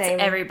been the that's same.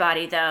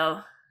 everybody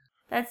though.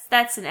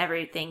 That's in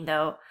everything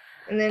though.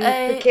 And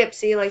then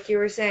Poughkeepsie, like you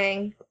were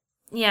saying.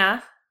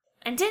 Yeah.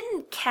 And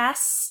didn't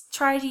Cass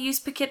try to use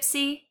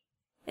Poughkeepsie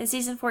in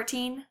season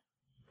 14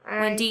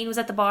 when Dean was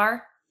at the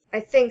bar?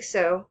 I think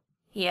so.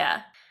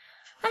 Yeah.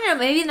 I don't know,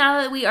 maybe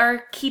now that we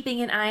are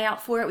keeping an eye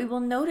out for it, we will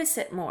notice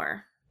it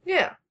more.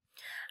 Yeah.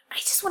 I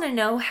just want to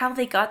know how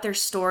they got their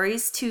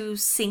stories to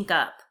sync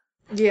up.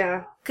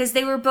 Yeah. Because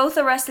they were both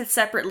arrested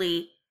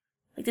separately.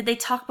 Like, did they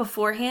talk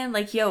beforehand?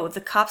 Like, yo, if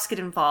the cops get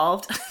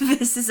involved,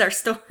 this is our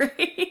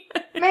story.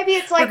 Maybe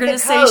it's like We're gonna the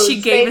say codes.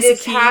 she gave they us a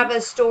just key. have a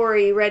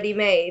story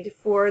ready-made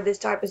for this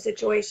type of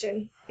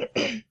situation.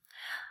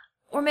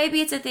 Or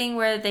maybe it's a thing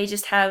where they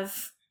just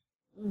have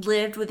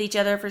lived with each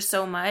other for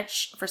so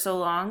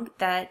long,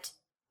 that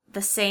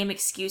the same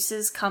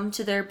excuses come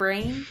to their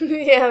brain.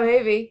 Yeah,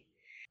 maybe.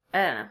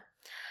 I don't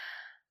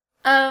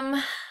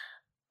know.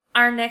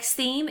 Our next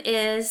theme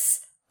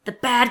is the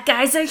bad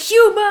guys are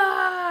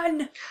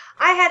human!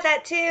 I had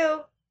that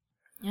too.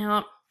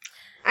 Yep.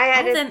 I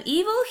had All them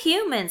evil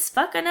humans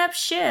fucking up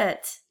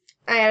shit.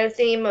 I had a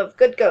theme of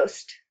good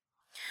ghost.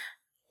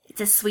 It's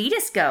the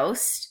sweetest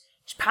ghost.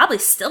 She's probably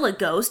still a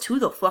ghost. Who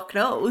the fuck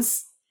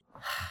knows?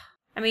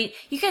 I mean,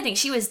 you gotta think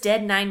she was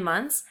dead 9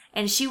 months,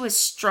 and she was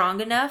strong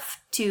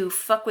enough to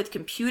fuck with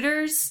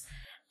computers,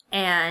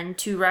 and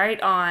to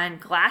write on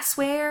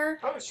glassware,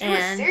 Oh, she was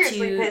and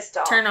seriously to pissed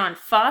off. turn on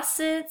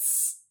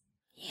faucets.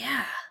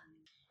 Yeah.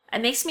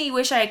 It makes me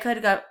wish I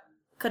could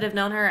have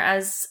known her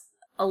as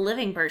a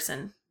living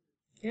person.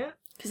 Yeah.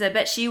 Because I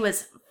bet she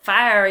was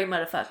fiery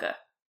motherfucker.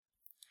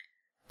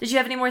 Did you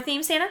have any more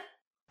themes, Hannah?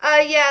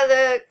 Yeah,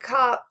 the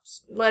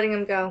cops letting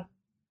him go.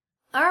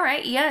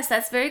 Alright, yes,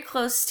 that's very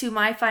close to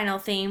my final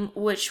theme,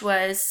 which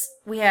was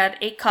we had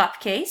a cop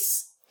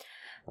case.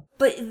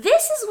 But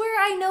this is where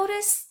I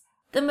noticed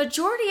the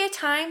majority of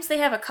times they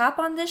have a cop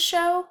on this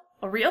show,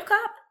 a real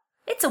cop,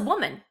 it's a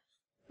woman.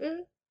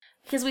 Mhm.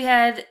 Because we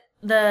had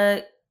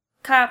the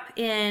cop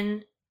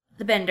in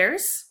The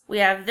Benders, we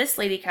have this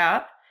lady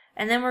cop,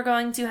 and then we're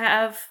going to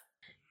have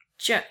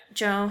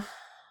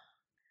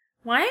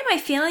Why am I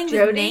failing with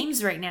Jody?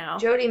 names right now?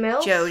 Jody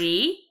Mills?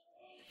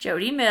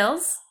 Jody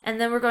Mills. And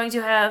then we're going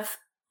to have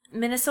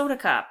Minnesota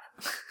Cop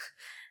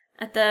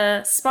at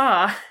the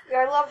spa, Yeah,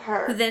 I love who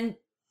her. then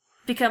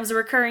becomes a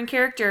recurring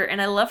character,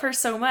 and I love her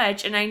so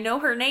much, and I know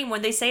her name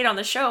when they say it on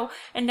the show,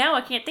 and now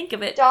I can't think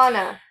of it.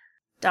 Donna.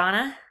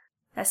 Donna?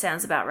 That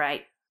sounds about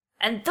right.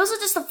 And those are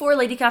just the 4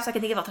 lady cops I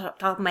can think of off the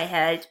top of my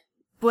head.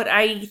 But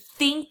I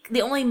think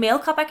the only male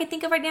cop I can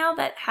think of right now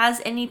that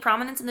has any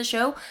prominence in the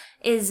show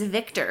is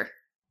Victor.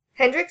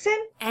 Hendrickson?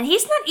 And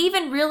he's not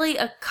even really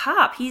a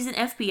cop. He's an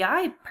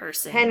FBI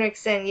person.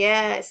 Hendrickson,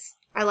 yes.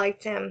 I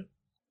liked him.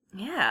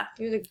 Yeah.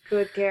 He was a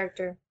good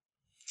character.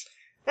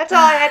 That's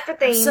all I had for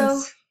themes.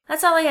 So,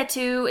 that's all I had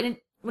too. And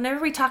whenever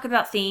we talk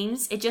about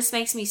themes, it just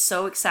makes me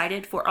so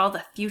excited for all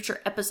the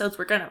future episodes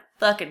we're gonna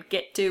fucking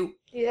get to.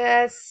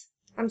 Yes.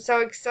 I'm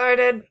so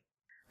excited.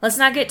 Let's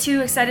not get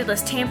too excited.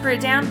 Let's tamper it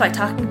down by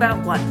talking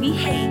about what we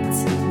hate.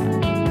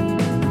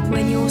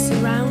 When you're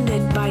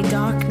surrounded by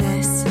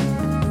darkness.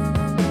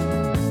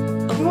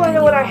 You want to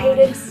know what I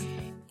hated?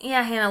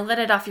 Yeah, Hannah, let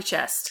it off your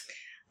chest.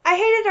 I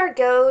hated our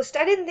ghost.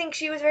 I didn't think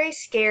she was very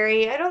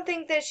scary. I don't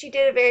think that she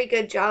did a very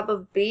good job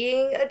of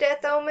being a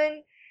Death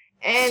Omen.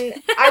 And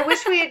I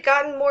wish we had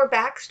gotten more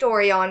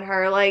backstory on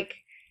her. Like,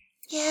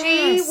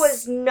 she Yes.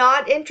 was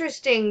not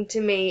interesting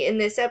to me in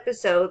this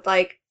episode.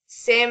 Like,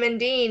 Sam and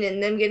Dean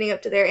and them getting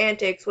up to their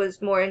antics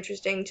was more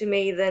interesting to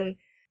me than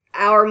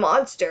our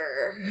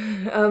monster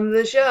of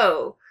the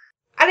show.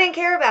 I didn't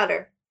care about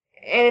her.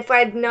 And if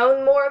I'd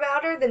known more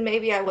about her, then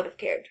maybe I would have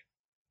cared.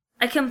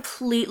 I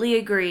completely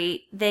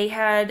agree. They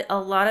had a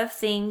lot of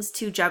things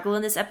to juggle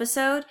in this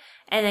episode,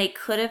 and they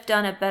could have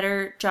done a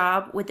better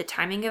job with the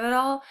timing of it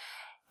all.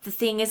 The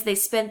thing is, they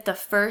spent the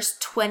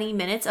first 20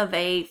 minutes of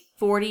a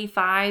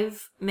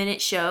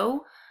 45-minute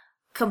show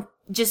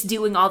just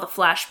doing all the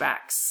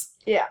flashbacks.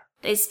 Yeah.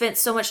 They spent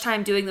so much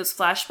time doing those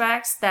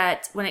flashbacks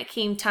that when it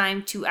came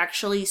time to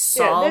actually Yeah,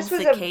 solve this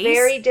was the a case...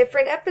 very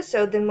different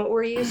episode than what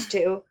we're used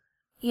to.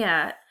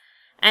 Yeah.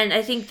 And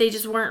I think they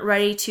just weren't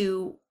ready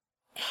to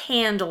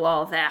handle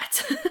all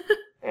that.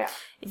 Yeah.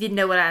 If you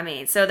know what I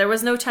mean. So there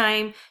was no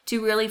time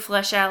to really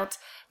flesh out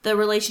the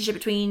relationship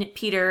between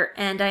Peter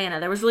and Diana.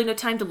 There was really no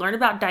time to learn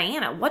about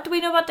Diana. What do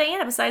we know about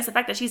Diana besides the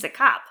fact that she's a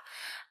cop?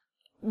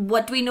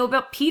 What do we know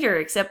about Peter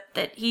except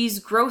that he's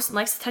gross and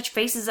likes to touch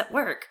faces at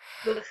work?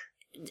 Ugh.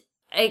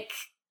 Like,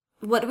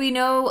 what do we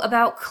know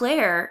about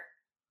Claire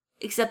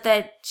except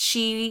that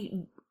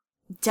she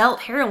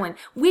dealt heroin?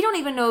 We don't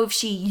even know if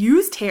she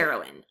used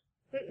heroin.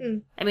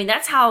 Mm-mm. I mean,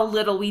 that's how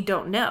little we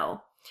don't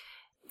know.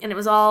 And it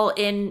was all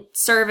in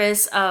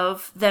service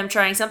of them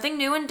trying something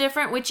new and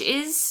different, which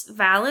is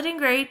valid and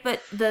great,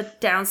 but the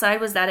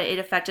downside was that it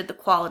affected the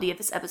quality of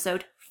this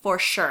episode for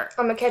sure.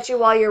 I'm gonna catch you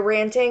while you're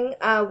ranting.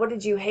 What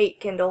did you hate,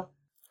 Kendall?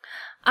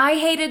 I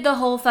hated the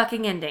whole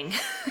fucking ending.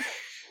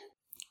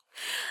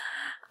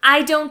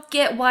 I don't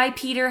get why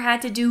Peter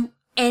had to do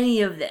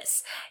any of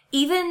this.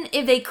 Even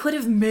if they could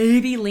have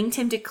maybe linked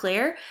him to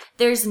Claire,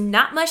 there's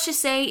not much to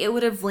say it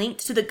would have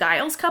linked to the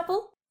Giles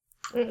couple.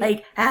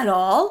 Like, at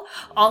all.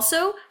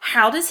 Also,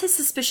 how does his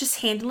suspicious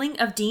handling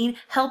of Dean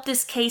help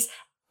this case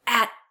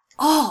at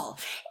all?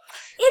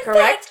 In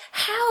Correct. fact,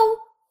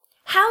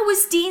 how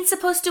was Dean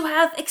supposed to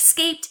have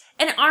escaped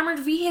an armored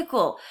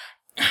vehicle?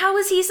 How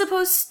was he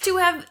supposed to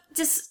have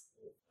just...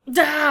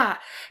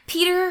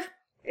 Peter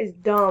It's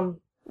dumb.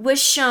 was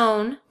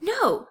shown...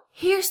 No,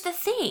 here's the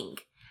thing.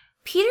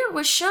 Peter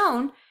was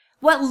shown...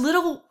 What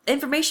little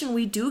information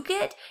we do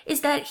get is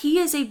that he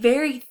is a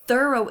very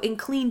thorough and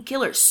clean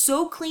killer.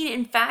 So clean,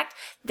 in fact,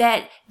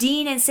 that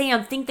Dean and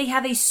Sam think they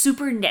have a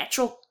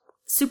supernatural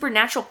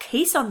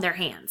case on their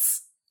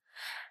hands.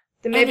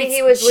 Then maybe it's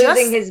he was just-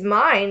 losing his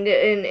mind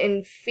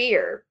in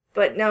fear.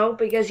 But no,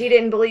 because he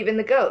didn't believe in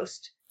the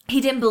ghost.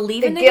 He didn't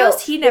believe The in the guilt.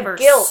 ghost. He never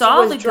the guilt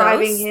saw was the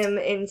driving ghost. him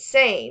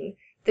insane.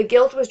 The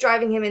guilt was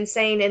driving him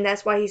insane, and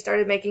that's why he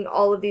started making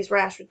all of these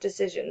rash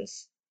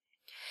decisions.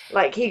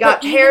 Like, he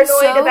got But even paranoid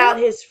so- about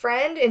his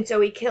friend, and so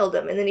he killed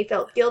him. And then he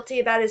felt guilty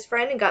about his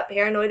friend and got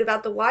paranoid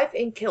about the wife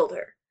and killed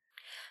her.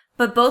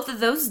 But both of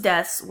those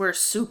deaths were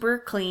super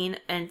clean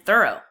and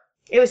thorough.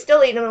 It was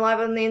still eating him alive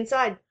on the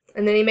inside.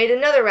 And then he made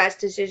another rash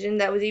decision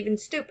that was even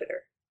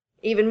stupider.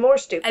 Even more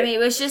stupid. I mean,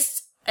 it was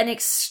just an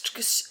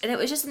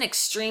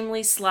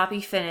extremely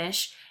sloppy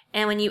finish.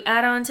 And when you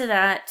add on to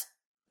that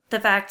the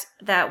fact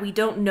that we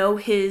don't know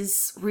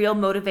his real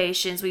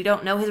motivations, we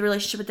don't know his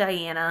relationship with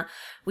Diana,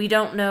 we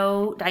don't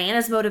know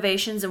Diana's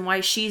motivations and why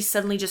she's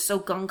suddenly just so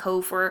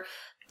gung-ho for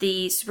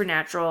the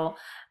supernatural.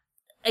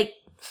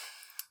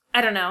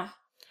 I don't know.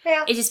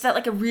 yeah. It just felt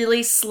like a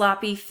really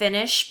sloppy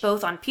finish,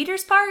 both on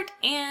Peter's part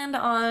and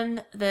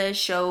on the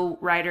show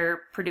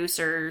writer,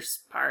 producer's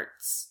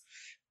parts.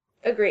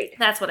 Agreed.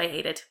 That's what I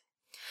hated.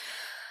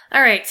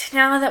 Alright,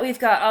 now that we've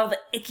got all the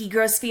icky,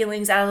 gross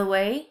feelings out of the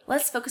way,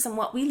 let's focus on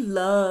what we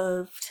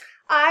loved.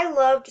 I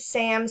loved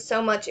Sam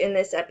so much in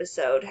this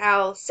episode.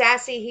 How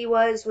sassy he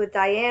was with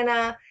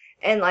Diana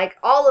and, like,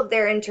 all of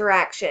their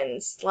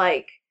interactions,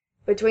 like,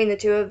 between the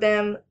two of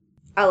them.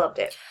 I loved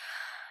it.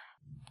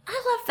 I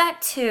love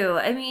that too.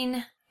 I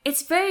mean,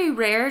 it's very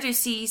rare to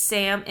see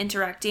Sam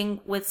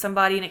interacting with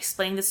somebody and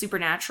explaining the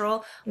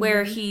supernatural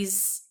where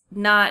he's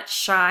not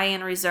shy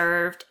and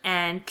reserved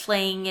and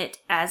playing it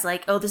as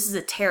like, oh, this is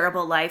a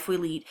terrible life we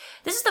lead.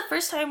 This is the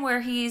first time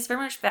where he's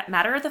very much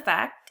matter of the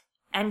fact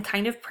and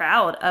kind of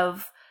proud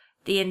of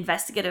the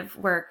investigative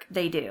work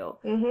they do.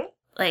 Mm-hmm.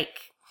 Like,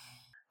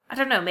 I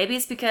don't know, maybe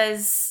it's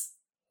because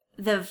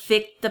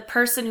the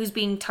person who's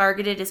being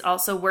targeted is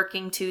also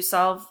working to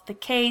solve the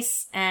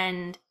case,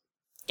 and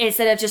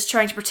instead of just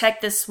trying to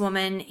protect this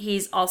woman,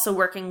 he's also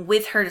working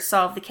with her to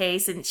solve the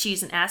case, and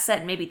she's an asset,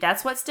 and maybe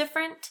that's what's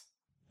different?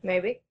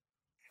 Maybe.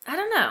 I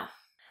don't know.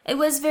 It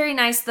was very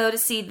nice, though, to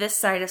see this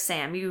side of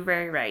Sam. You were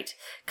very right.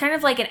 Kind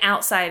of like an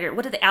outsider.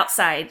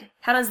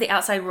 How does the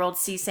outside world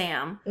see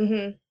Sam?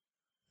 Mm-hmm.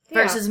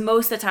 Versus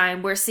most of the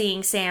time, we're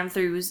seeing Sam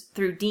through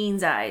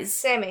Dean's eyes.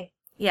 Sammy.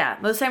 Yeah,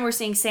 most of the time we're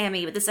seeing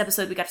Sammy, but this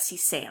episode we got to see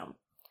Sam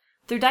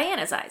through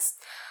Diana's eyes.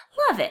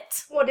 Love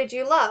it. What did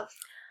you love?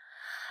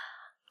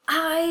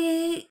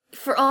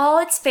 For all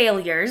its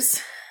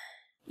failures,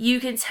 you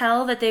can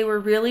tell that they were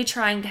really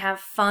trying to have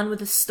fun with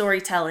the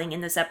storytelling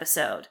in this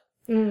episode.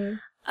 Mm-hmm.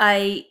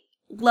 I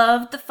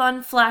loved the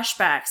fun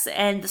flashbacks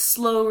and the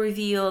slow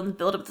reveal and the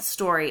build up of the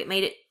story. It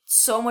made it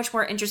so much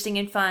more interesting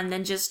and fun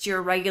than just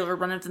your regular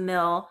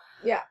run-of-the-mill.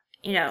 Yeah.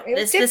 You know, It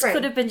was this different.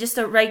 could have been just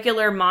a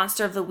regular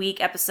Monster of the Week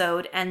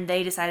episode, and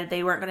they decided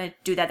they weren't going to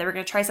do that. They were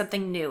going to try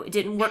something new. It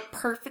didn't work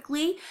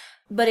perfectly,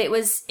 but it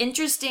was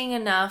interesting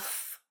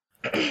enough.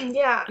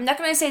 Yeah. I'm not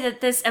going to say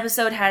that this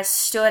episode has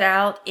stood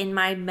out in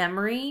my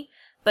memory,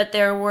 but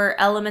there were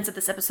elements of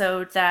this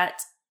episode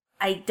that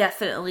I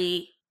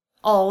definitely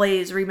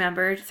always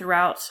remembered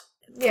throughout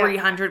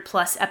 300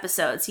 plus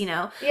episodes, you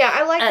know? Yeah,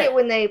 I like it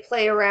when they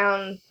play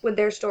around with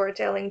their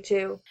storytelling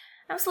too.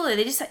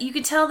 Absolutely. You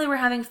could tell they were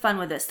having fun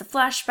with this. The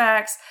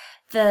flashbacks,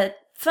 the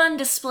fun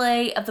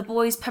display of the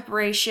boys'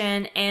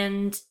 preparation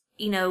and,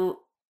 you know,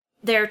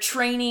 their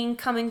training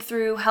coming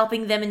through,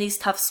 helping them in these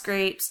tough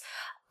scrapes.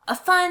 A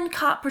fun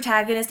cop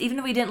protagonist, even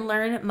though we didn't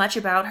learn much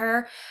about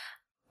her,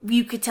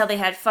 you could tell they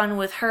had fun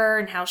with her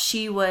and how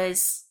she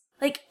was,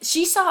 like,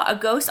 she saw a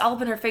ghost all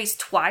up in her face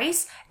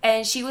twice,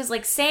 and she was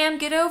like, Sam,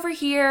 get over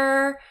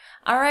here.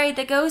 All right,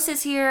 the ghost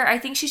is here. I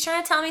think she's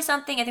trying to tell me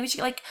something. I think we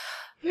should, like...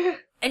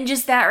 And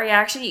just that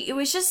reaction, it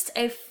was just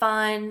a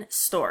fun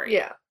story.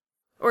 Yeah.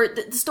 Or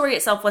the story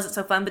itself wasn't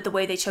so fun, but the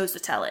way they chose to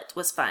tell it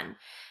was fun.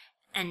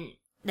 And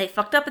they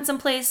fucked up in some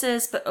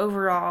places, but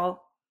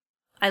overall,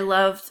 I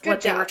loved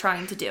what they were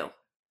trying to do.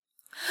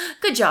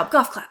 Good job.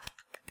 Golf clap.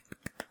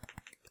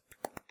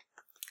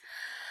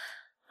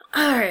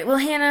 Alright, well,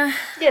 Hannah.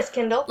 Yes,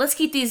 Kendall. Let's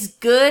keep these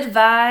good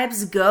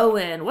vibes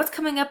going. What's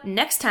coming up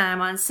next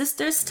time on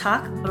Sisters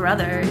Talk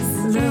Brothers?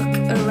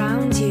 Look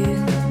around you.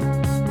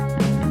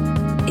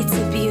 It's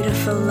a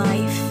beautiful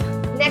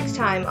life. Next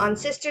time on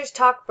Sisters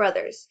Talk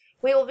Brothers,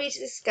 we will be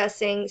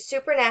discussing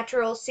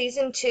Supernatural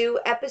Season 2,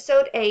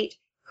 Episode 8,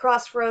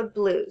 Crossroad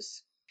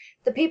Blues.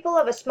 The people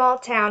of a small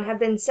town have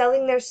been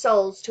selling their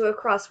souls to a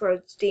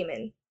crossroads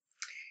demon.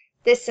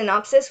 This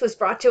synopsis was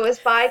brought to us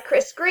by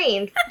Chris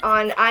Green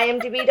on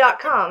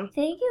IMDb.com.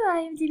 Thank you,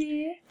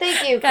 IMDb.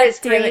 Thank you, God Chris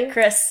damn Green. it,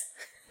 Chris.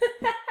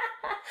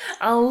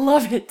 I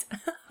love it.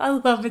 I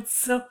love it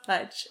so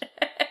much.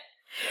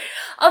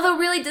 Although,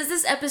 really, does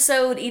this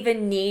episode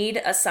even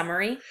need a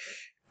summary?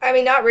 I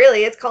mean, not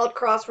really. It's called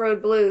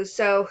Crossroad Blues,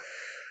 so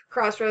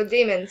Crossroad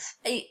Demons.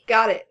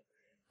 Got it.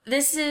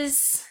 This,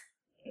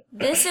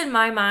 in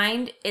my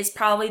mind, is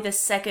probably the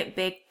second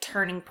big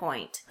turning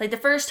point. Like, the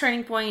first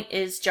turning point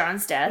is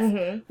John's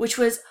death, which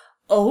was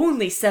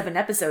only 7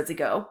 episodes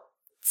ago.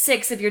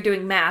 6 if you're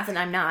doing math, and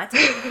I'm not.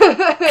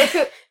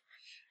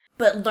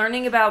 But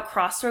learning about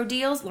crossroad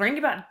deals, learning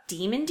about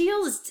demon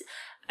deals,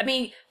 I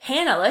mean,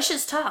 Hannah, let's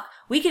just talk.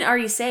 We can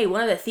already say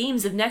one of the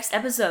themes of next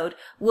episode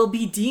will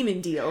be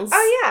demon deals.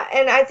 Oh, yeah,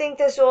 and I think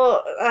this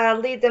will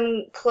lead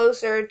them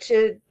closer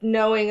to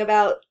knowing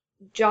about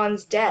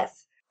John's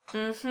death.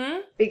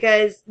 Mm-hmm.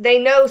 Because they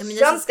know this is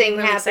something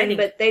really happened, exciting.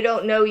 but they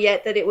don't know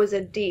yet that it was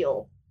a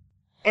deal.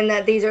 And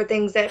that these are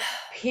things that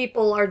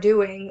people are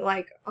doing,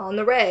 like, on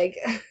the reg.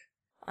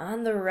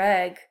 On the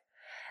reg.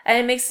 And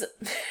it makes...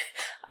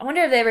 I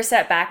wonder if they ever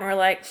sat back and were,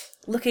 like,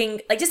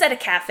 looking, like, just at a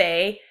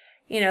cafe,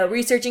 you know,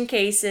 researching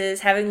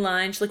cases, having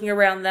lunch, looking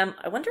around them.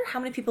 I wonder how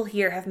many people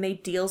here have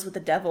made deals with the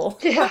devil.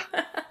 Yeah.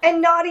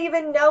 And not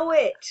even know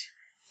it.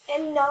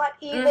 And not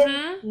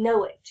even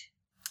know it.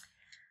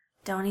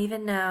 Don't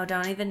even know.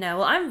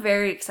 Well, I'm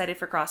very excited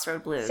for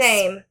Crossroad Blues.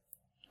 Same.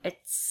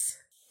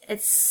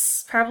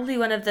 It's probably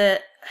one of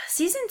the...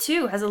 Season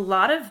 2 has a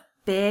lot of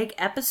big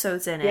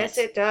episodes in it. Yes,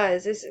 it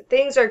does.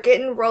 Things are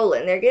getting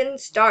rolling. They're getting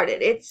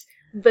started. It's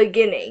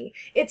beginning.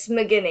 It's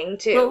beginning,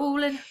 too.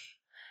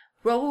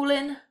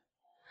 Rolling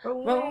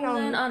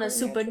on a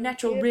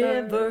supernatural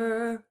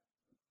river.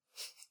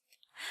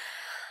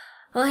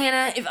 Well,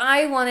 Hannah, if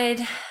I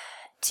wanted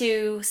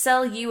to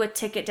sell you a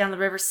ticket down the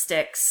river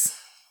Styx,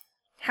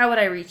 how would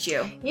I reach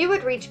you? You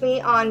would reach me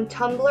on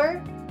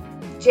Tumblr,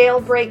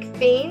 Jailbreak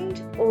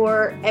Fiend,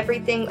 or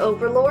Everything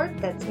Overlord.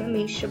 That's my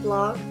Misha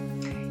blog.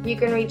 You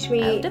can reach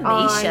me Oh,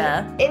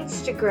 Demisha. on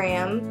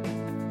Instagram,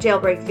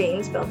 Jailbreak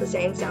Fiend, spelled the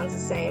same, sounds the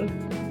same.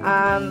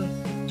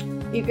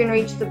 You can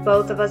reach the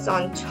both of us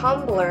on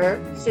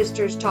Tumblr,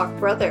 Sisters Talk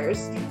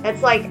Brothers.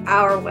 That's like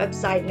our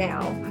website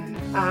now,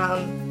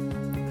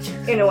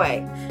 in a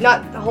way.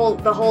 Not the whole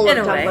of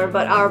Tumblr,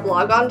 but our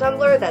blog on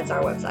Tumblr, that's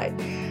our website.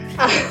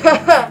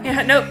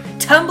 Yeah, no,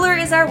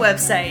 Tumblr is our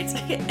website.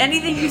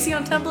 Anything you see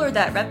on Tumblr,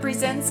 that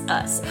represents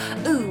us.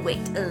 Ooh, wait.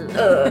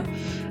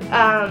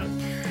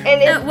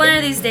 And One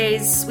of these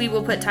days, we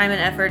will put time and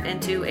effort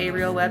into a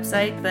real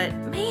website, but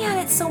man,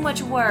 it's so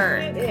much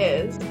work. it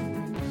is.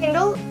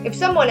 Kindle, if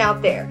someone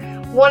out there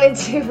wanted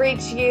to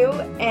reach you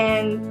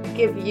and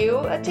give you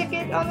a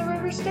ticket on the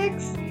River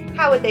Styx,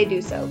 how would they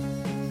do so?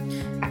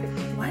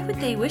 Why would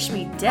they wish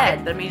me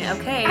dead? But I mean,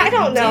 okay. I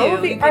don't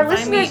know. You Our can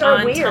find me listeners are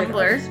on weird. Our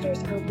Tumblr.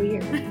 listeners are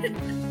weird.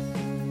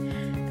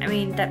 I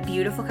mean, that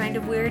beautiful kind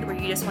of weird where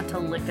you just want to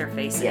lick their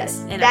faces Yes,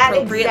 that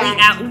inappropriately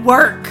exact- at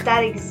work.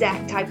 That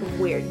exact type of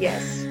weird,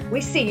 yes.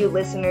 We see you,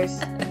 listeners.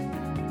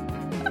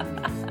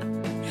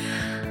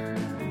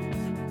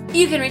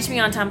 You can reach me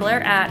on Tumblr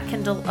at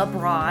Kindle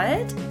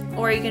Abroad,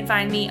 or you can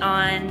find me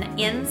on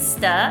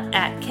Insta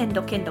at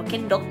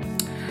Kindle.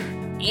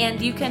 And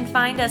you can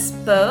find us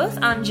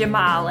both on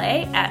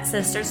Jamale at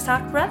Sisters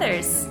Talk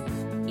Brothers.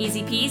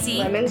 Easy peasy.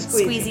 Lemon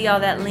squeezy. Squeezy all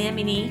that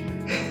lemony.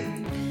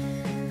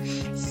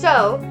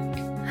 So,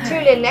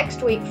 tune in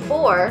next week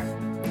for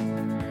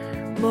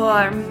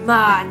More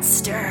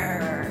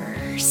monsters.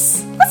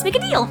 Let's make a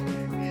deal.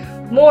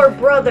 more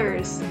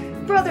brothers.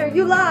 Brother,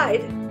 you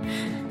lied.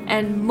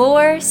 And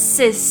more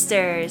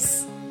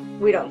sisters.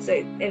 We don't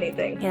say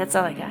anything. Yeah, that's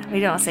all I got. We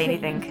don't say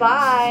anything.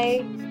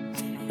 Bye.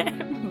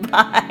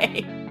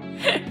 Bye.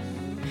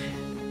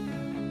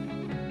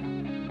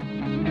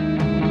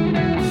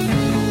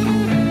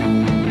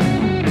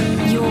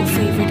 Your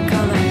favorite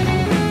color.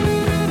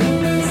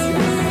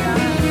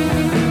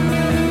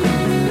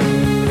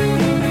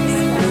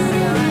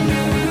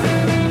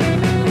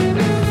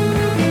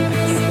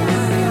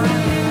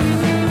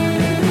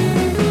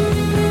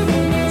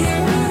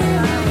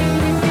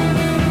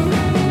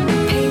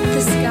 Paint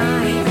the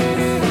sky.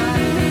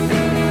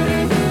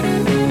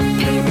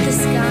 Paint the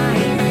sky.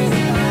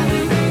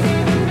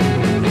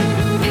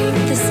 Paint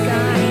the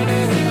sky.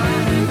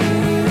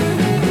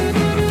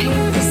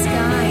 Paint the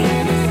sky.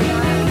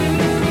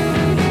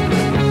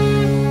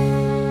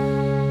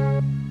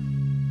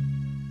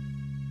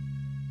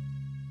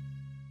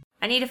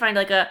 I need to find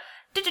like a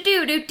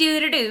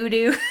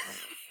do-do-do-do-do-do-do.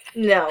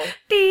 No,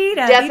 Dee-da-dee-dee-do.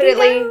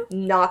 definitely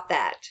not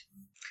that.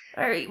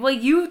 All right. Well,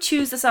 you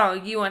choose the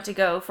song you want to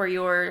go for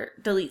your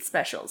delete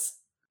specials.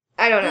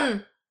 I don't know.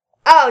 Mm.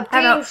 Oh, How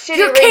about, Dean's shitty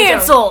 "You're ringtone."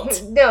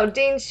 canceled! No,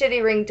 Dean's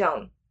shitty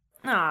ringtone.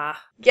 Ah, how am I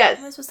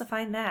Yes. supposed to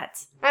find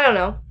that? I don't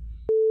know.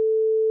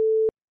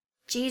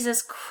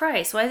 Jesus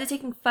Christ! Why is it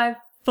taking 5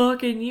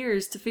 fucking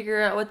years to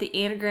figure out what the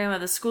anagram of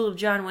the School of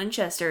John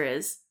Winchester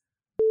is?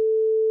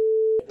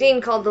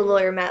 Dean called the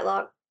lawyer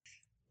Matlock.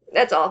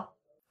 That's all.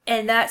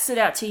 And that stood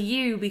out to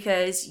you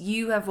because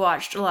you have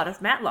watched a lot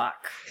of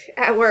Matlock.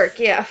 At work,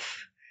 yeah.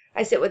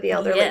 I sit with the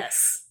elderly.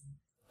 Yes.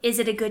 Is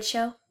it a good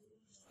show?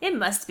 It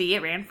must be.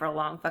 It ran for a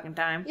long fucking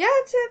time. Yeah,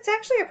 it's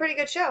actually a pretty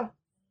good show.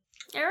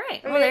 All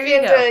right. I Well, mean, there if you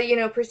you're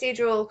go. into,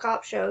 procedural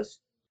cop shows.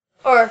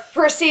 Or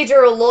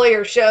procedural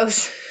lawyer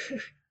shows.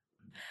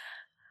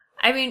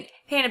 I mean,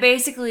 Hannah,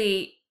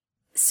 basically,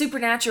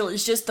 Supernatural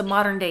is just the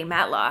modern day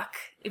Matlock,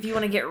 if you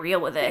want to get real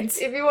with it.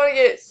 If you want to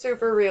get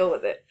super real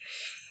with it.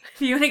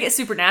 If you want to get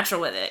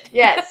supernatural with it.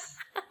 Yes.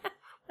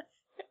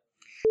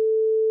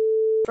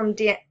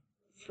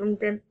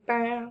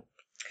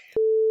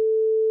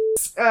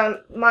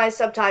 My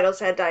subtitles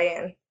had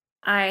Diane.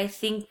 I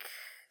think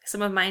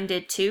some of mine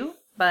did too,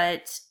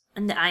 but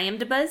in the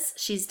IMDb's,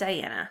 she's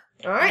Diana.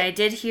 All And I right.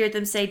 did hear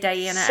them say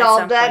Diana at Solve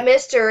some that point.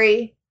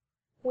 mystery.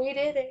 We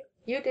did it.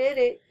 You did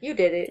it. You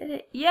did it. Did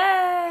it.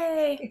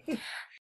 Yay!